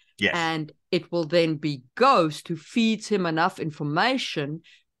them. Yes. And it will then be Ghost who feeds him enough information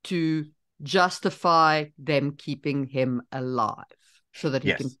to justify them keeping him alive so that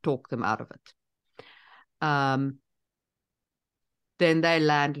he can talk them out of it. Then they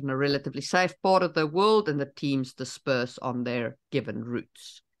land in a relatively safe part of the world and the teams disperse on their given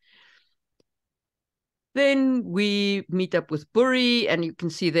routes. Then we meet up with Buri, and you can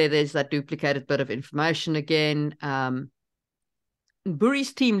see there's that duplicated bit of information again.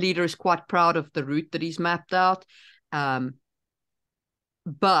 Buri's team leader is quite proud of the route that he's mapped out.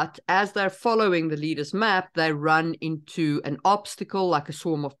 But as they're following the leader's map, they run into an obstacle, like a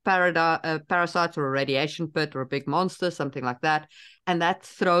swarm of parasites or a radiation pit or a big monster, something like that. And that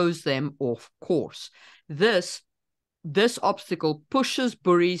throws them off course. This obstacle pushes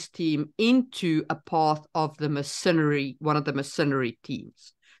Buri's team into a path of one of the mercenary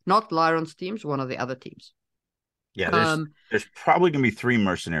teams. Not Lyron's teams, one of the other teams. Yeah, there's probably going to be 3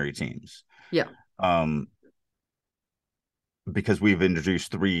 mercenary teams. Yeah. Because we've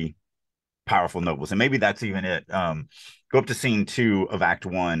introduced 3 powerful nobles, and maybe that's even it. Go up to scene 2 of Act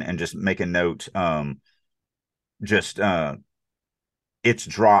 1 and just make a note. It's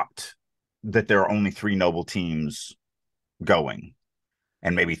dropped that there are only 3 noble teams going,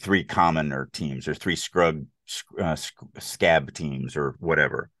 and maybe 3 commoner teams, or 3 scab teams, or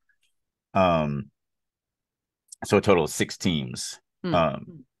whatever. So a total of 6 teams. So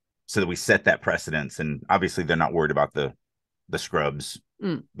that we set that precedence, and obviously they're not worried about the the scrubs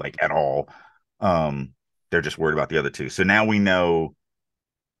Mm. like at all. Um, they're just worried about the other two. So now we know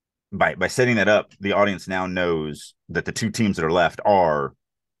by setting that up, the audience now knows that the two teams that are left are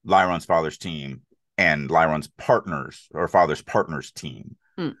Lyron's father's team and Lyron's partners or father's partners team.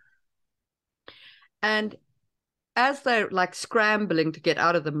 Mm. And as they're like scrambling to get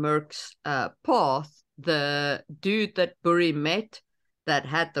out of the Merc's path, the dude that Burry met that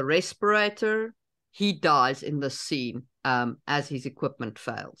had the respirator, he dies in the scene as his equipment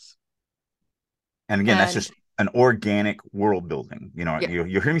fails. And again, that's And just an organic world building. You know, yeah,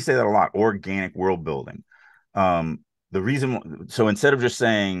 you hear me say that a lot. Organic world building. The reason, so instead of just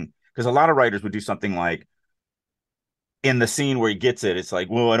saying, because a lot of writers would do something like in the scene where he gets it, it's like,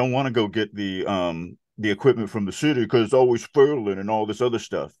 well, I don't want to go get the equipment from the city because it's always failing and all this other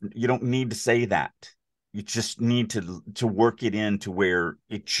stuff. You don't need to say that. You just need to work it into where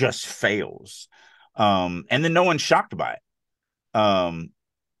it just fails. And then no one's shocked by it.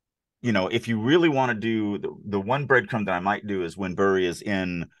 You know, if you really want to do the one breadcrumb that I might do is when Burry is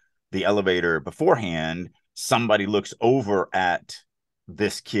in the elevator beforehand, somebody looks over at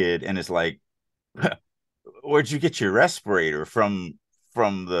this kid and is like, where'd you get your respirator from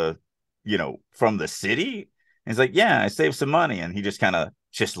the from the city? And he's like, yeah, I saved some money. And he just kind of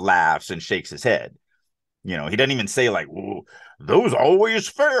just laughs and shakes his head. You know, he doesn't even say like, well, those always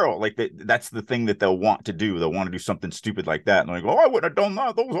fail. Like that's the thing that they'll want to do. They'll want to do something stupid like that. And they're like, oh, I wouldn't have done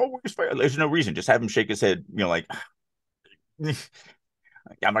that. Those always fail. There's no reason. Just have him shake his head, like I'm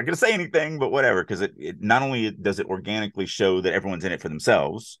not going to say anything, but whatever. Because it not only does it organically show that everyone's in it for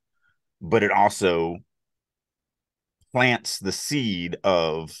themselves, but it also plants the seed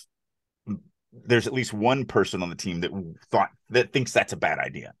of there's at least one person on the team that thinks that's a bad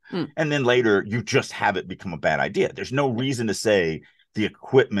idea. mm, And then later you just have it become a bad idea. There's no reason to say the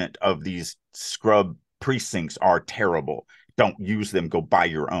equipment of these scrub precincts are terrible. Don't use them, go buy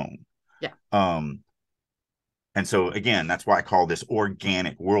your own. yeah. And so again, that's why I call this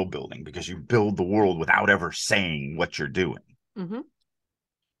organic world building, because you build the world without ever saying what you're doing. Mm-hmm.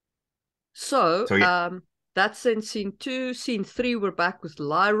 So So yeah. that's in scene 2. Scene 3, we're back with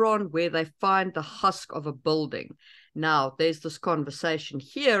Lyron, where they find the husk of a building. Now, there's this conversation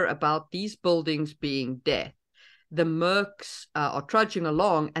here about these buildings being death. The Mercs are trudging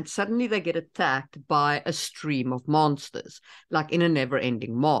along, and suddenly they get attacked by a stream of monsters, like in a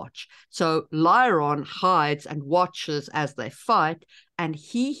never-ending march. So Lyron hides and watches as they fight, and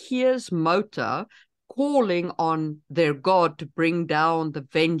he hears Mota calling on their god to bring down the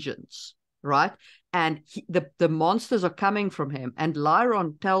vengeance, right? And the monsters are coming from him. And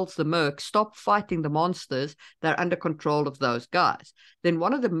Lyron tells the Merc, stop fighting the monsters. They're under control of those guys. Then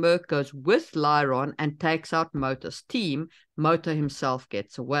one of the Merc goes with Lyron and takes out Mota's team. Mota himself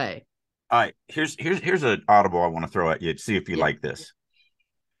gets away. All right, here's an audible I want to throw at you to see if you Yeah. like this.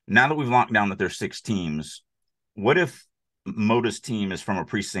 Now that we've locked down that there's 6 teams, what if Mota's team is from a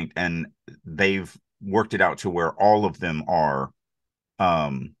precinct and they've worked it out to where all of them are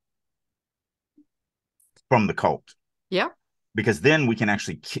um, from the cult? Yeah. Because then we can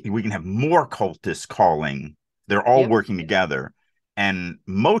have more cultists calling. They're all Yeah. working together, and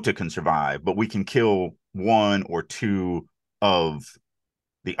Mota can survive, but we can kill one or two of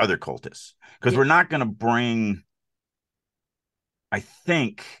the other cultists because Yeah. we're not going to bring. I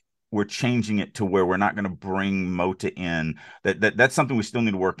think we're changing it to where we're not going to bring Mota in. That's something we still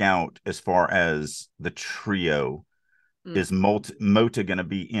need to work out as far as the trio. Mm. Is Mota going to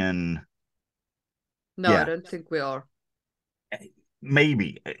be in? No, I Yeah, don't think we are.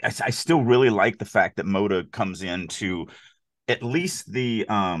 maybe. I still really like the fact that Mota comes into at least the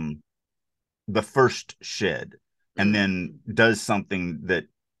first shed and Mm. then does something that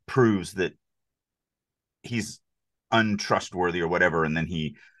proves that he's untrustworthy or whatever, and then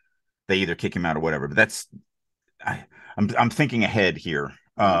they either kick him out or whatever. But I'm thinking ahead here.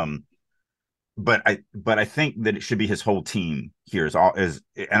 Mm. But I think that it should be his whole team here and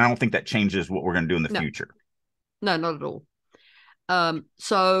I don't think that changes what we're going to do in the No, future. no, not at all.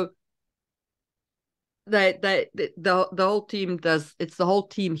 So the whole team does. It's the whole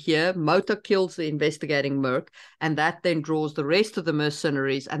team here. Mota kills the investigating Merc, and that then draws the rest of the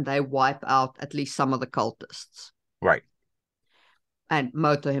mercenaries, and they wipe out at least some of the cultists. Right. And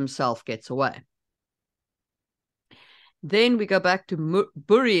Mota himself gets away. Then we go back to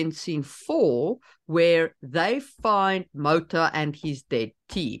Burry in scene 4, where they find Mota and his dead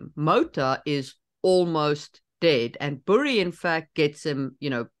team. Mota is almost dead, and Burry, in fact, gets him,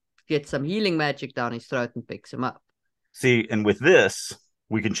 gets some healing magic down his throat and picks him up. See, and with this,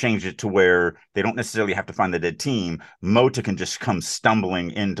 we can change it to where they don't necessarily have to find the dead team. Mota can just come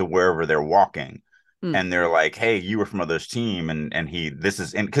stumbling into wherever they're walking Mm. and they're like, "Hey, you were from other's team," and he this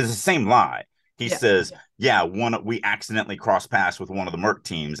is and because it's the same lie. He Yeah. says, "Yeah, one we accidentally crossed paths with one of the Merc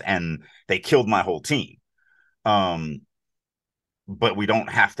teams, and they killed my whole team." Um, but we don't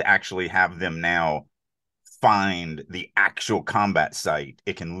have to actually have them now find the actual combat site.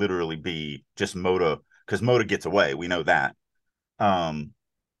 It can literally be just Moda because Moda gets away. We know that. Um,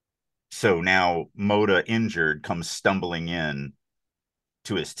 so now Moda injured comes stumbling in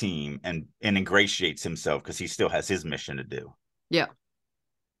to his team and ingratiates himself because he still has his mission to do. Yeah.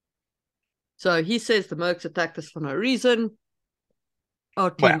 So he says the Mercs attacked us for no reason. Our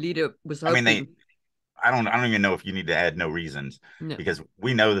team Well, leader was I mean, they. hoping. I don't even know if you need to add no reasons No. because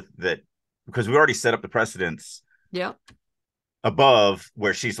we know that because we already set up the precedents Yeah. above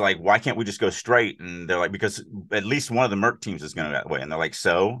where she's like, why can't we just go straight? And they're like, because at least one of the Merc teams is going to that way. And they're like,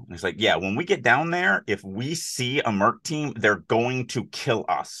 so? And it's like, yeah, when we get down there, if we see a Merc team, they're going to kill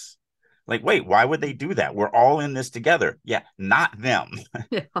us. Like, wait, why would they do that? We're all in this together. Yeah, not them.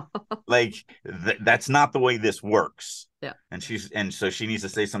 Yeah. Like, that's not the way this works. Yeah. And so she needs to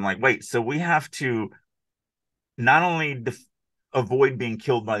say something like, wait, so we have to not only avoid being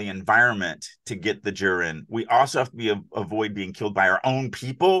killed by the environment to get the Jurin, we also have to avoid being killed by our own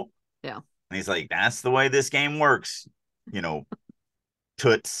people. Yeah. And he's like, that's the way this game works, you know,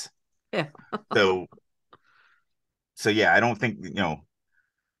 toots. Yeah. So, so yeah, I don't think, Yeah.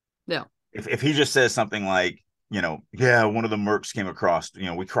 if he just says something like, yeah, one of the Mercs came across, we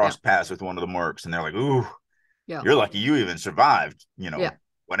Yeah. crossed paths with one of the Mercs, and they're like, ooh, Yeah. you're lucky you even survived, Yeah.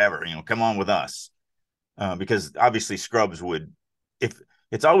 whatever, come on with us. Because obviously Scrubs would, if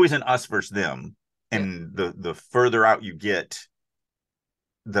it's always an us versus them, Yeah. and the further out you get,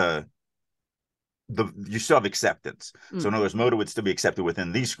 the you still have acceptance. So Mm. in other words, Moda would still be accepted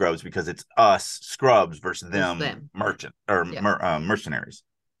within these Scrubs because it's us Scrubs versus Versus them them. merchant or Yeah. mercenaries.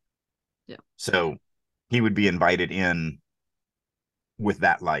 Yeah. So he would be invited in with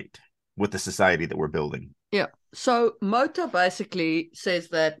that light, with the society that we're building. Yeah. So Mota basically says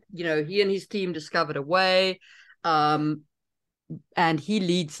that, he and his team discovered a way, and he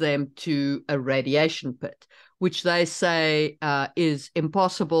leads them to a radiation pit, which they say is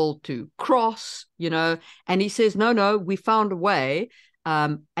impossible to cross, And he says, no, we found a way.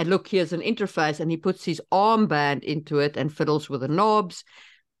 And look, here's an interface. And he puts his armband into it and fiddles with the knobs.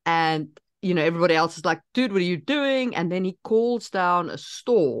 And, everybody else is like, dude, what are you doing? And then he calls down a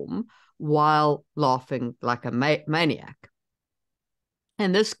storm while laughing like a maniac.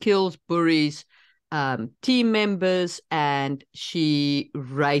 And this kills Buri's team members, and she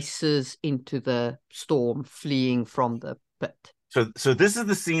races into the storm, fleeing from the pit. So this is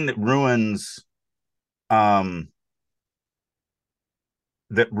the scene um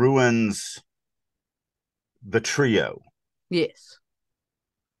that ruins the trio. Yes.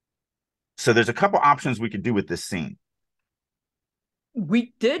 So there's a couple options we could do with this scene.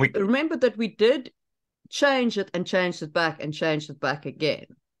 We did We remember that we did change it and changed it back and changed it back again.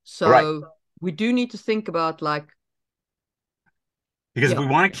 right So we do need to think about because yeah. if we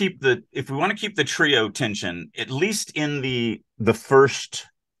want to keep the trio tension at least in the first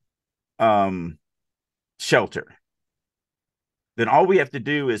um shelter, then all we have to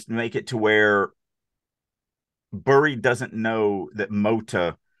do is make it to where Burry doesn't know that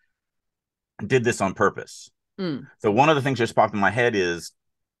Mota did this on purpose. Mm. So one of the things just popped in my head is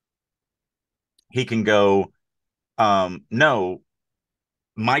he can go, no,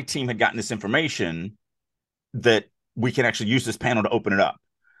 my team had gotten this information that we can actually use this panel to open it up.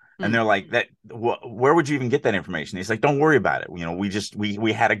 And they're like, that where would you even get that information? He's like, don't worry about it.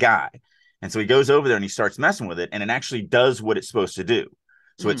 We had a guy. And so he goes over there and he starts messing with it, and it actually does what it's supposed to do.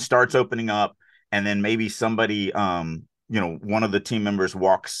 So it starts opening up, and then maybe somebody one of the team members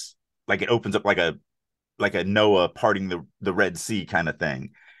walks, like it opens up like a Noah parting the Red Sea kind of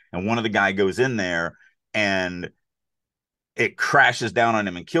thing. And one of the guy goes in there and it crashes down on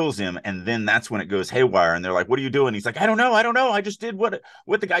him and kills him, and then that's when it goes haywire, and they're like, what are you doing? He's like, I don't know, I just did what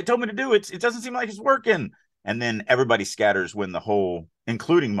the guy told me to do. It doesn't seem like it's working. And then everybody scatters when the whole,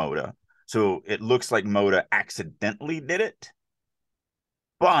 including Moda, so it looks like Moda accidentally did it.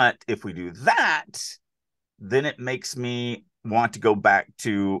 But if we do that, then it makes me want to go back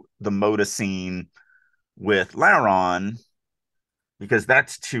to the Moda scene with Laron, because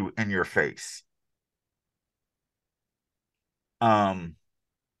that's too in your face. um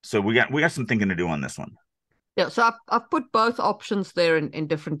so we got some thinking to do on this one. Yeah, so I've put both options there in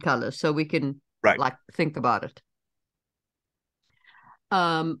different colors so we can Right. think about it.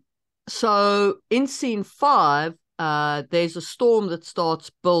 So in scene 5, there's a storm that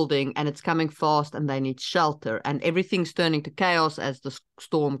starts building and it's coming fast and they need shelter and everything's turning to chaos as the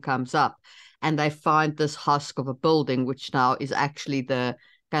storm comes up. and they find this husk of a building, which now is actually the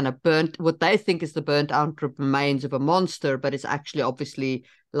kind of burnt, what they think is the burnt out remains of a monster, but it's actually obviously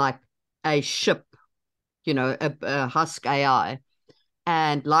like a ship, a husk AI.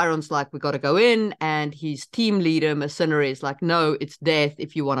 And Lyron's like, we got to go in. And his team leader, Mercenary, is like, no, it's death.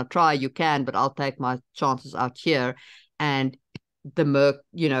 If you want to try, you can, but I'll take my chances out here. And the merc,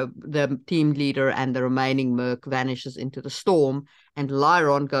 the team leader and the remaining merc vanishes into the storm. And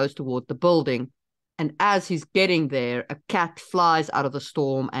Lyron goes toward the building. And as he's getting there, a cat flies out of the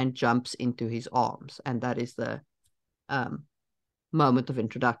storm and jumps into his arms. And that is the moment of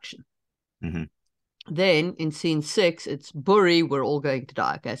introduction. Mm-hmm. Then in scene 6, it's Burry, we're all going to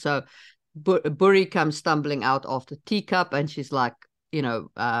die. Okay, so Burry comes stumbling out after Teacup, and she's like,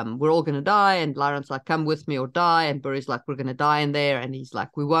 we're all going to die. And Lyron's like, come with me or die. And Burry's like, we're going to die in there. And he's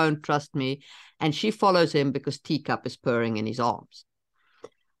like, we won't, trust me. And she follows him because Teacup is purring in his arms.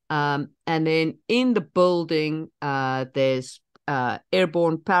 And then in the building, there's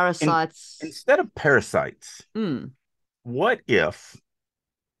airborne parasites. Instead of parasites, what if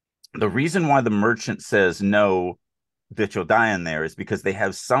the reason why the merchant says no, that you'll die in there, is because they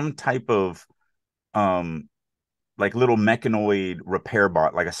have some type of like little mechanoid repair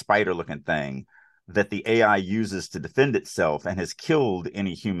bot, like a spider looking thing that the AI uses to defend itself and has killed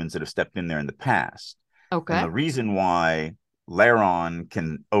any humans that have stepped in there in the past. Okay. And the reason why Laron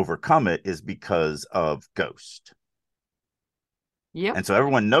can overcome it is because of Ghost. Yep. And so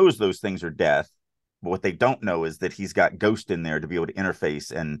everyone knows those things are death, but what they don't know is that he's got Ghost in there to be able to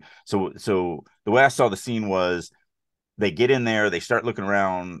interface. And so the way I saw the scene was they get in there, they start looking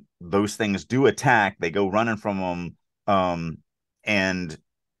around, those things do attack, they go running from them, and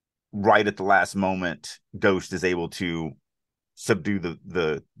right at the last moment, Ghost is able to subdue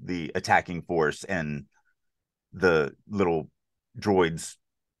the attacking force, and the little droids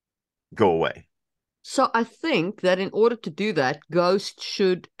go away. So I think that in order to do that, Ghost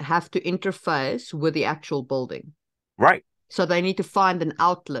should have to interface with the actual building. Right. So they need to find an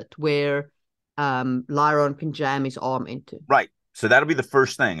outlet where Lyron can jam his arm into. Right. So that'll be the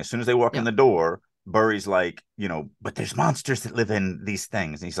first thing. As soon as they walk in the door, Burry's like, but there's monsters that live in these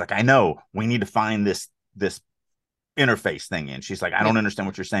things. And he's like, I know, we need to find this interface thing in. She's like, I don't understand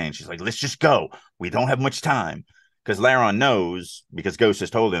what you're saying. She's like, let's just go. We don't have much time. Because Laron knows, because Ghost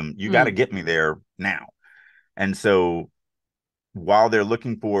has told him, you got to get me there now. And so while they're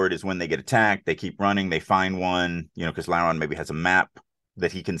looking for it is when they get attacked. They keep running. They find one, because Laron maybe has a map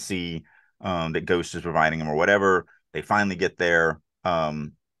that he can see that Ghost is providing him or whatever. They finally get there,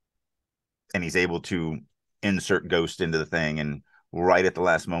 and he's able to insert Ghost into the thing. And right at the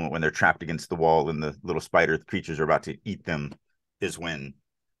last moment when they're trapped against the wall and the little spider creatures are about to eat them is when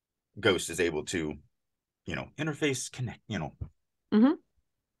Ghost is able to interface, connect,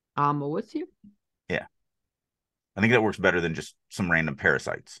 I'm with you. Yeah. I think that works better than just some random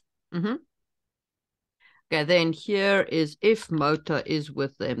parasites. Okay, then here is if Mota is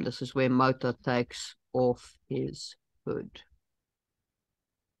with them. This is where Mota takes off his hood.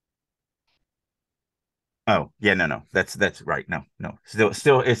 Oh, yeah, no. That's right. No.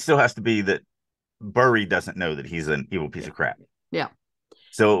 Still it still has to be that Burry doesn't know that he's an evil piece of crap. Yeah.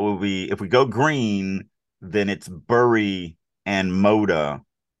 So it will be, if we go green, then it's Burry and Moda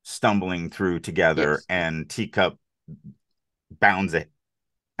stumbling through together, and Teacup bounds it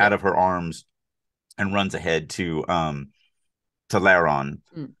out of her arms and runs ahead to Laron.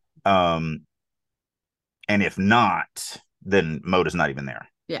 And if not, then Moda's not even there.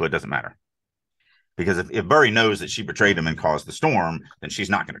 So it doesn't matter. Because if Burry knows that she betrayed him and caused the storm, then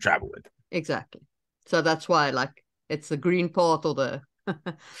she's not going to travel with him. Exactly. So that's why, like, it's the green part or the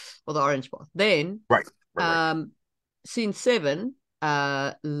or the orange part. Then right. Scene 7,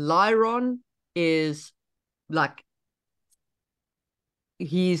 Lyron is like,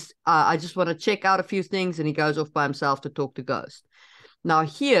 he's I just want to check out a few things, and he goes off by himself to talk to Ghost. Now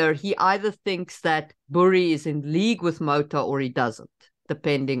here he either thinks that Burry is in league with Mota or he doesn't,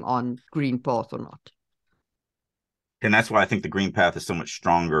 depending on green path or not. And that's why I think the green path is so much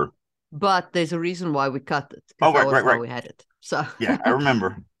stronger. But there's a reason why we cut it. Oh, right. Why we had it. So yeah, I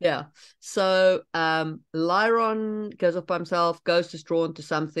remember. Yeah. So Lyron goes off by himself. Ghost is drawn to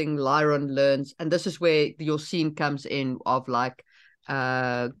something. Lyron learns, and this is where your scene comes in of like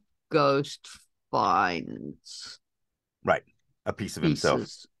Ghost finds a piece of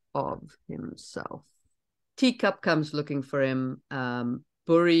himself. Teacup comes looking for him.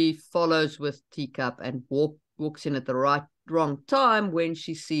 Burry follows with Teacup and walks in at the wrong time when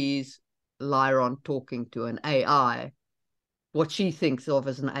she sees Lyron talking to an AI, what she thinks of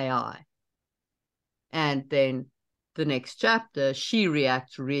as an AI. And then the next chapter, she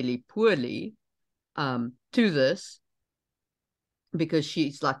reacts really poorly to this, because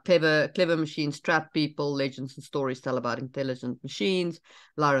she's like, clever machines trap people, legends and stories tell about intelligent machines.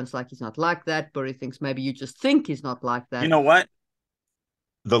 Lyron's like, he's not like that. Burry thinks maybe you just think he's not like You that. know what?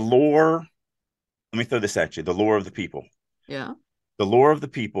 The lore, let me throw this at you. The lore of the people. Yeah. The lore of the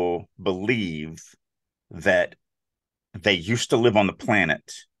people believe that they used to live on the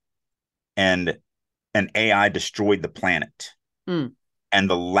planet and an AI destroyed the planet. Mm. And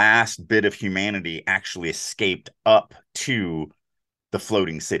the last bit of humanity actually escaped up to the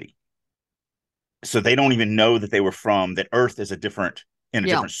floating city. So they don't even know that they were from that Earth is in a Yeah.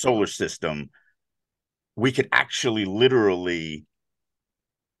 different solar system. We could actually literally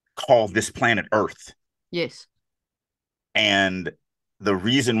call this planet Earth. Yes. And the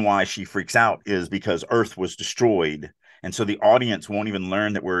reason why she freaks out is because Earth was destroyed. And so the audience won't even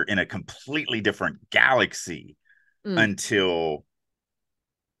learn that we're in a completely different galaxy until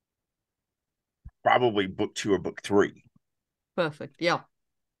probably book 2 or book 3. Perfect. Yeah.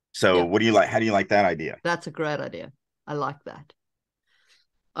 So Yeah. what do you like? How do you like that idea? That's a great idea. I like that.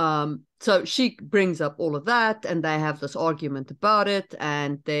 So she brings up all of that, and they have this argument about it,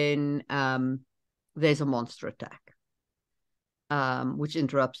 and then there's a monster attack, which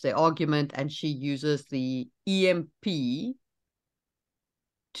interrupts their argument, and she uses the EMP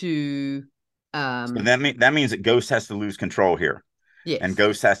to So that means that Ghost has to lose control here. And yes.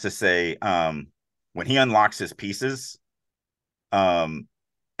 Ghost has to say, when he unlocks his pieces, and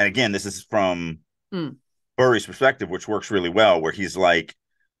again, this is from Burry's perspective, which works really well, where he's like,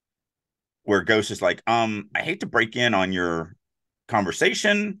 where Ghost is like, I hate to break in on your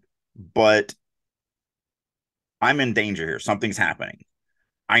conversation, but I'm in danger here. Something's happening.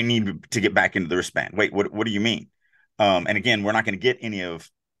 I need to get back into the wristband. Wait, what do you mean? And again, we're not going to get any of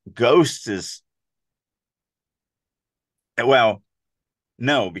Ghost's. Well,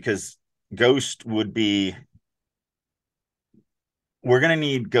 no, because Ghost would be. We're going to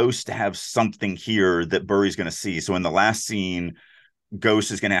need Ghost to have something here that Burry's going to see. So in the last scene,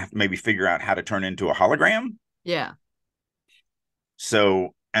 Ghost is going to have to maybe figure out how to turn into a hologram. Yeah.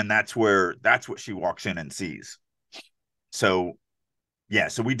 So, and that's what she walks in and sees. So, yeah,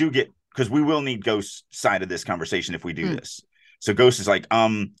 so we do get, because we will need Ghost's side of this conversation if we do this. So Ghost is like,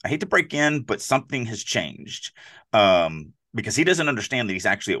 I hate to break in, but something has changed. Because he doesn't understand that he's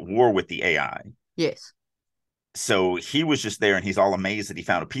actually at war with the AI. Yes. So he was just there and he's all amazed that he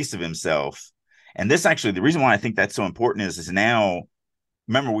found a piece of himself. And this actually, the reason why I think that's so important is now,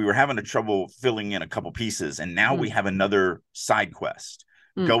 remember, we were having a trouble filling in a couple pieces, and now we have another side quest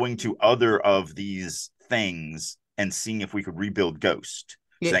going to other of these things and seeing if we could rebuild Ghost.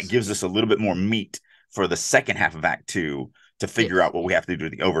 So that gives us a little bit more meat for the second half of Act 2 to figure out what we have to do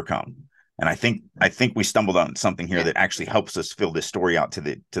to overcome. And I think we stumbled on something here that actually helps us fill this story out to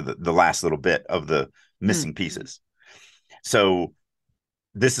the last little bit of the missing pieces. So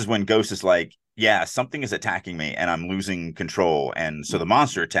this is when Ghost is like, yeah, something is attacking me and I'm losing control. And so the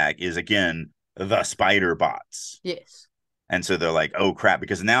monster attack is, again, the spider bots. Yes. And so they're like, oh, crap,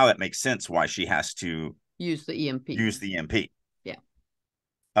 because now that makes sense why she has to use the EMP. Yeah.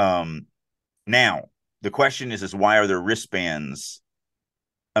 Now, the question is why are their wristbands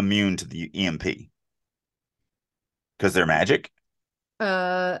immune to the EMP? Because they're magic?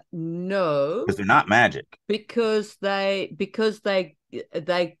 No. Because they're not magic. Because they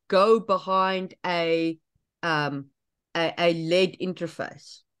go behind a LED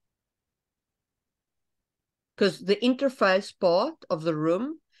interface. Because the interface part of the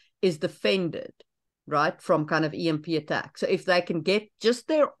room is defended, right, from kind of EMP attack. So if they can get just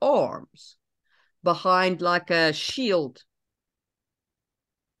their arms behind like a shield,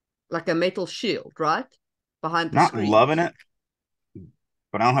 like a metal shield, right, behind the not screen. Loving it,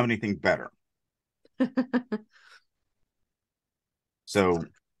 but I don't have anything better. So,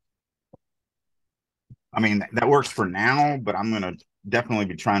 I mean, that works for now, but I'm going to definitely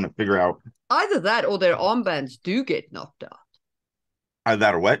be trying to figure out. Either that or their armbands do get knocked out. Either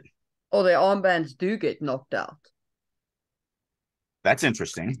that or what? Or their armbands do get knocked out. That's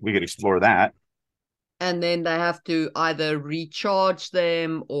interesting. We could explore that. And then they have to either recharge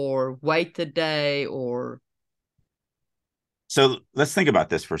them or wait a day or. So let's think about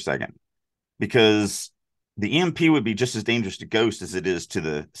this for a second, because the EMP would be just as dangerous to Ghost as it is to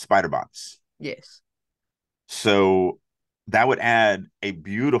the spider bots. Yes. So that would add a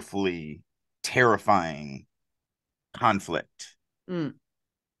beautifully terrifying conflict.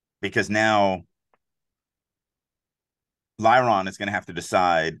 Because now Lyron is going to have to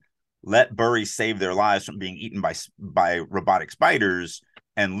decide, let Burry save their lives from being eaten by robotic spiders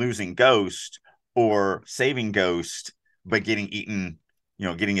and losing Ghost, or saving Ghost, but getting eaten,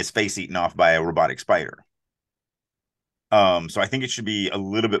 getting his face eaten off by a robotic spider. So I think it should be a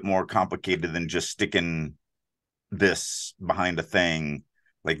little bit more complicated than just sticking this behind a thing.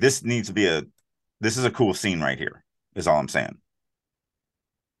 Like this needs to be this is a cool scene right here, is all I'm saying.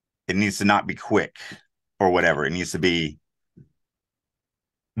 It needs to not be quick or whatever. It needs to be,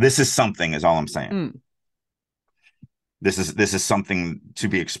 this is something, is all I'm saying. Mm. This is something to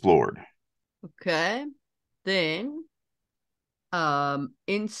be explored. Okay. Then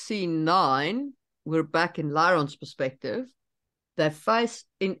in scene 9, we're back in Lyron's perspective. They face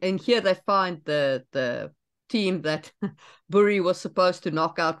in here they find the team that Burry was supposed to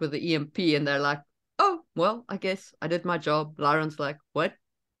knock out with the EMP, and they're like, oh well, I guess I did my job. Lyron's like, what?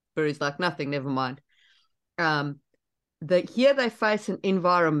 Burry's like, nothing, never mind. Here they face an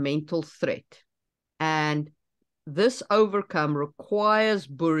environmental threat, and this overcome requires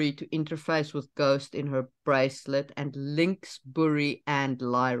Burry to interface with Ghost in her bracelet and links Burry and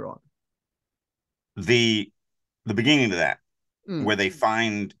Lyron. The beginning of that, where they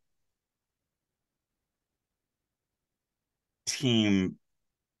find Team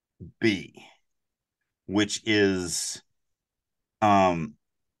B, which is the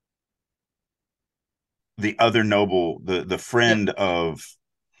other noble, the friend of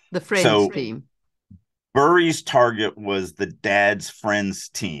the friends team. Burry's target was the dad's friends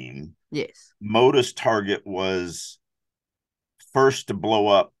team. Yes. Moda's target was first to blow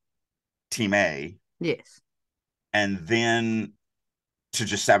up Team A. Yes. And then to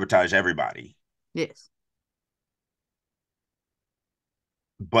just sabotage everybody. Yes.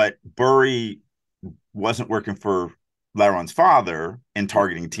 But Burry wasn't working for Lyron's father in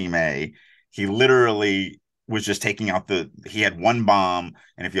targeting Team A. He literally was just taking out he had one bomb,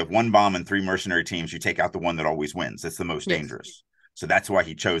 and if you have one bomb and 3 mercenary teams, you take out the one that always wins. That's the most dangerous. So that's why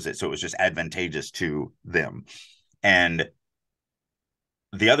he chose it. So it was just advantageous to them. And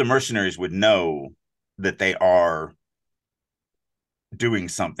the other mercenaries would know that they are doing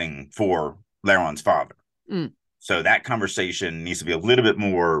something for Lyron's father. So that conversation needs to be a little bit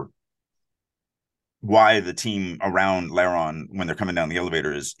more why the team around Lyron, when they're coming down the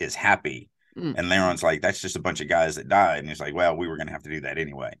elevator, is happy. And Lyron's like, that's just a bunch of guys that died. And he's like, well, we were going to have to do that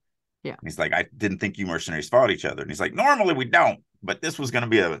anyway. Yeah. And he's like, I didn't think you mercenaries fought each other. And he's like, normally we don't, but this was going to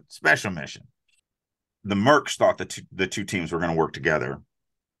be a special mission. The mercs thought that the two teams were going to work together.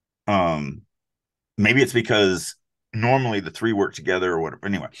 Maybe it's because normally the 3 work together or whatever.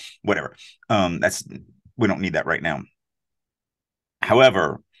 Anyway, whatever. We don't need that right now.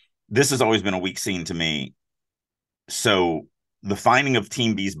 However, this has always been a weak scene to me. So the finding of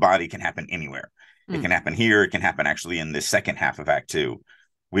Team B's body can happen anywhere. It can happen here. It can happen actually in the second half of Act 2.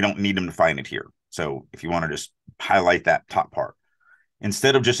 We don't need them to find it here. So if you want to just highlight that top part,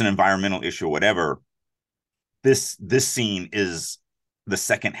 instead of just an environmental issue or whatever, this scene is the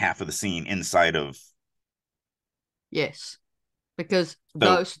second half of the scene inside of. Yes, because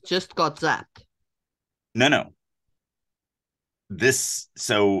Ghost just got zapped. No.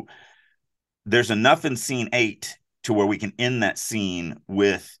 So there's enough in scene 8 to where we can end that scene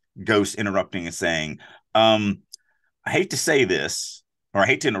with Ghost interrupting and saying, I hate to say this, or I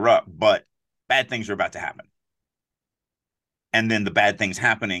hate to interrupt, but bad things are about to happen. And then the bad things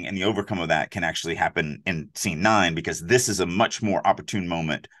happening and the overcome of that can actually happen in scene 9, because this is a much more opportune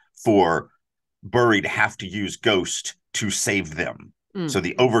moment for Burry to have to use Ghost to save them. So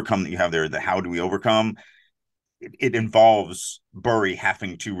the overcome that you have there, the how do we overcome, it involves Burry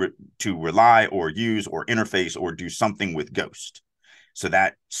having to rely or use or interface or do something with Ghost. So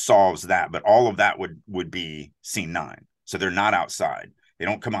that solves that. But all of that would be scene 9. So they're not outside. They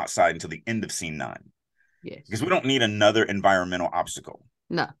don't come outside until the end of scene 9. Yes. Because we don't need another environmental obstacle.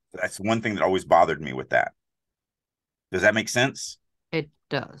 No. That's one thing that always bothered me with that. Does that make sense? It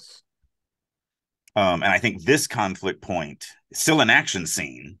does. And I think this conflict point is still an action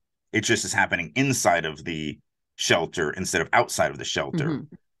scene. It just is happening inside of the shelter instead of outside of the shelter.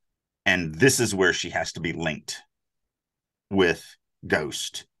 And this is where she has to be linked with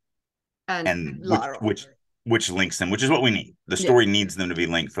Ghost. And which links them, which is what we need. The story needs them to be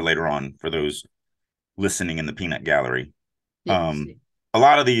linked for later on for those listening in the peanut gallery. Yes. A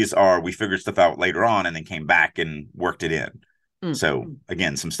lot of these are we figured stuff out later on and then came back and worked it in. So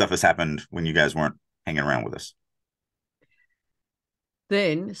again, some stuff has happened when you guys weren't hanging around with us.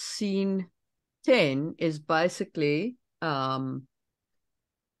 Then scene 10 is basically they've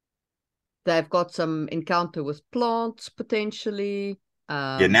got some encounter with plants potentially.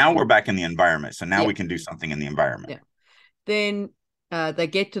 Now we're back in the environment. So now we can do something in the environment. Then they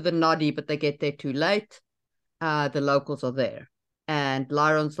get to the Noddy, but they get there too late. The locals are there. And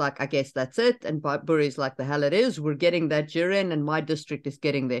Lyron's like, I guess that's it. And Buri's like, the hell it is. We're getting that Jiren, and my district is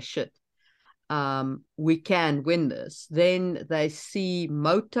getting their shit. We can win this. Then they see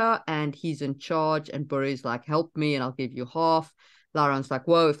Mota, and he's in charge, and Buri's like, help me and I'll give you half. Lyron's like,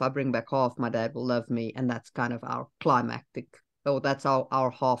 whoa, if I bring back half, my dad will love me. And that's kind of our climactic, that's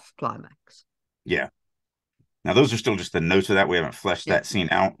our half climax. Yeah. Now those are still just the notes of that. We haven't fleshed that scene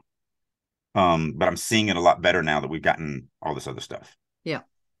out. But I'm seeing it a lot better now that we've gotten all this other stuff. Yeah.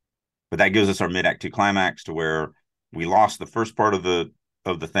 But that gives us our mid-act 2 climax, to where we lost the first part of the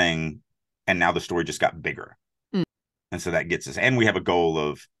thing, and now the story just got bigger. And so that gets us, and we have a goal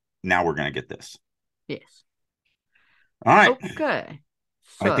of, now we're going to get this. Yes. All right. Okay.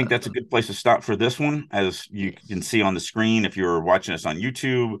 So, I think that's a good place to stop for this one. As you can see on the screen, if you're watching us on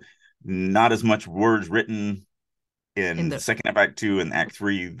YouTube, not as much words written in the second Act 2 and Act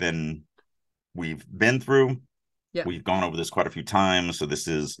 3 than we've been through. Yep. We've gone over this quite a few times, so this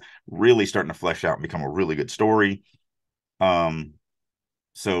is really starting to flesh out and become a really good story.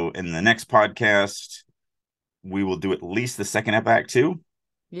 So in the next podcast, we will do at least the second Act 2.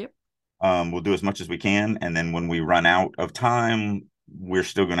 Yep. We'll do as much as we can, and then when we run out of time, we're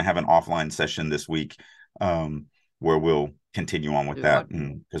still going to have an offline session this week, where we'll continue on with that,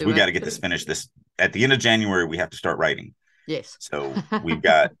 because we got to get this finished. This at the end of January, we have to start writing. Yes. So we've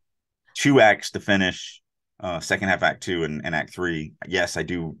got 2 acts to finish, second half Act 2 and Act 3. Yes, I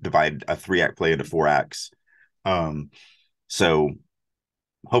do divide a 3-act play into 4 acts. So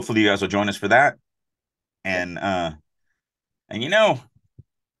hopefully you guys will join us for that. And a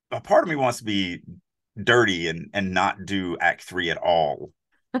part of me wants to be dirty and not do Act 3 at all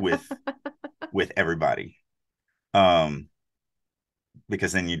with everybody.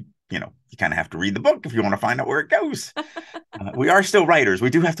 Because then you kind of have to read the book if you want to find out where it goes. We are still writers. We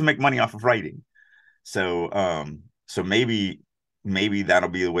do have to make money off of writing. So maybe that'll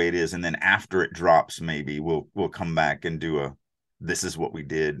be the way it is. And then after it drops, maybe we'll come back and do this is what we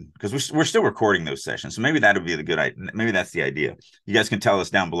did, because we're still recording those sessions. So maybe that'll be maybe that's the idea. You guys can tell us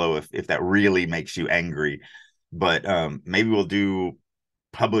down below if that really makes you angry. But maybe we'll do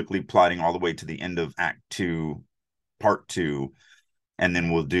publicly plotting all the way to the end of Act 2, Part 2, and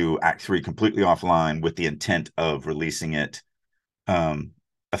then we'll do Act 3 completely offline with the intent of releasing it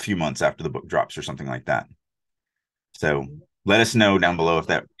a few months after the book drops or something like that. So let us know down below if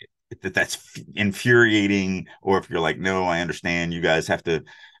that's infuriating, or if you're like, no, I understand, you guys have to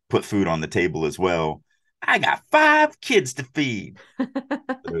put food on the table as well. I got 5 kids to feed. For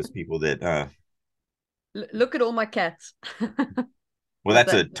those people that look at all my cats. Well,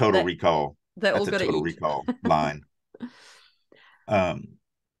 that's a Total Recall. That's a Total Recall line. So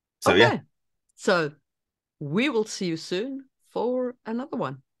okay. Yeah. So we will see you soon for another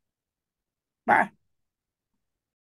one. Bye.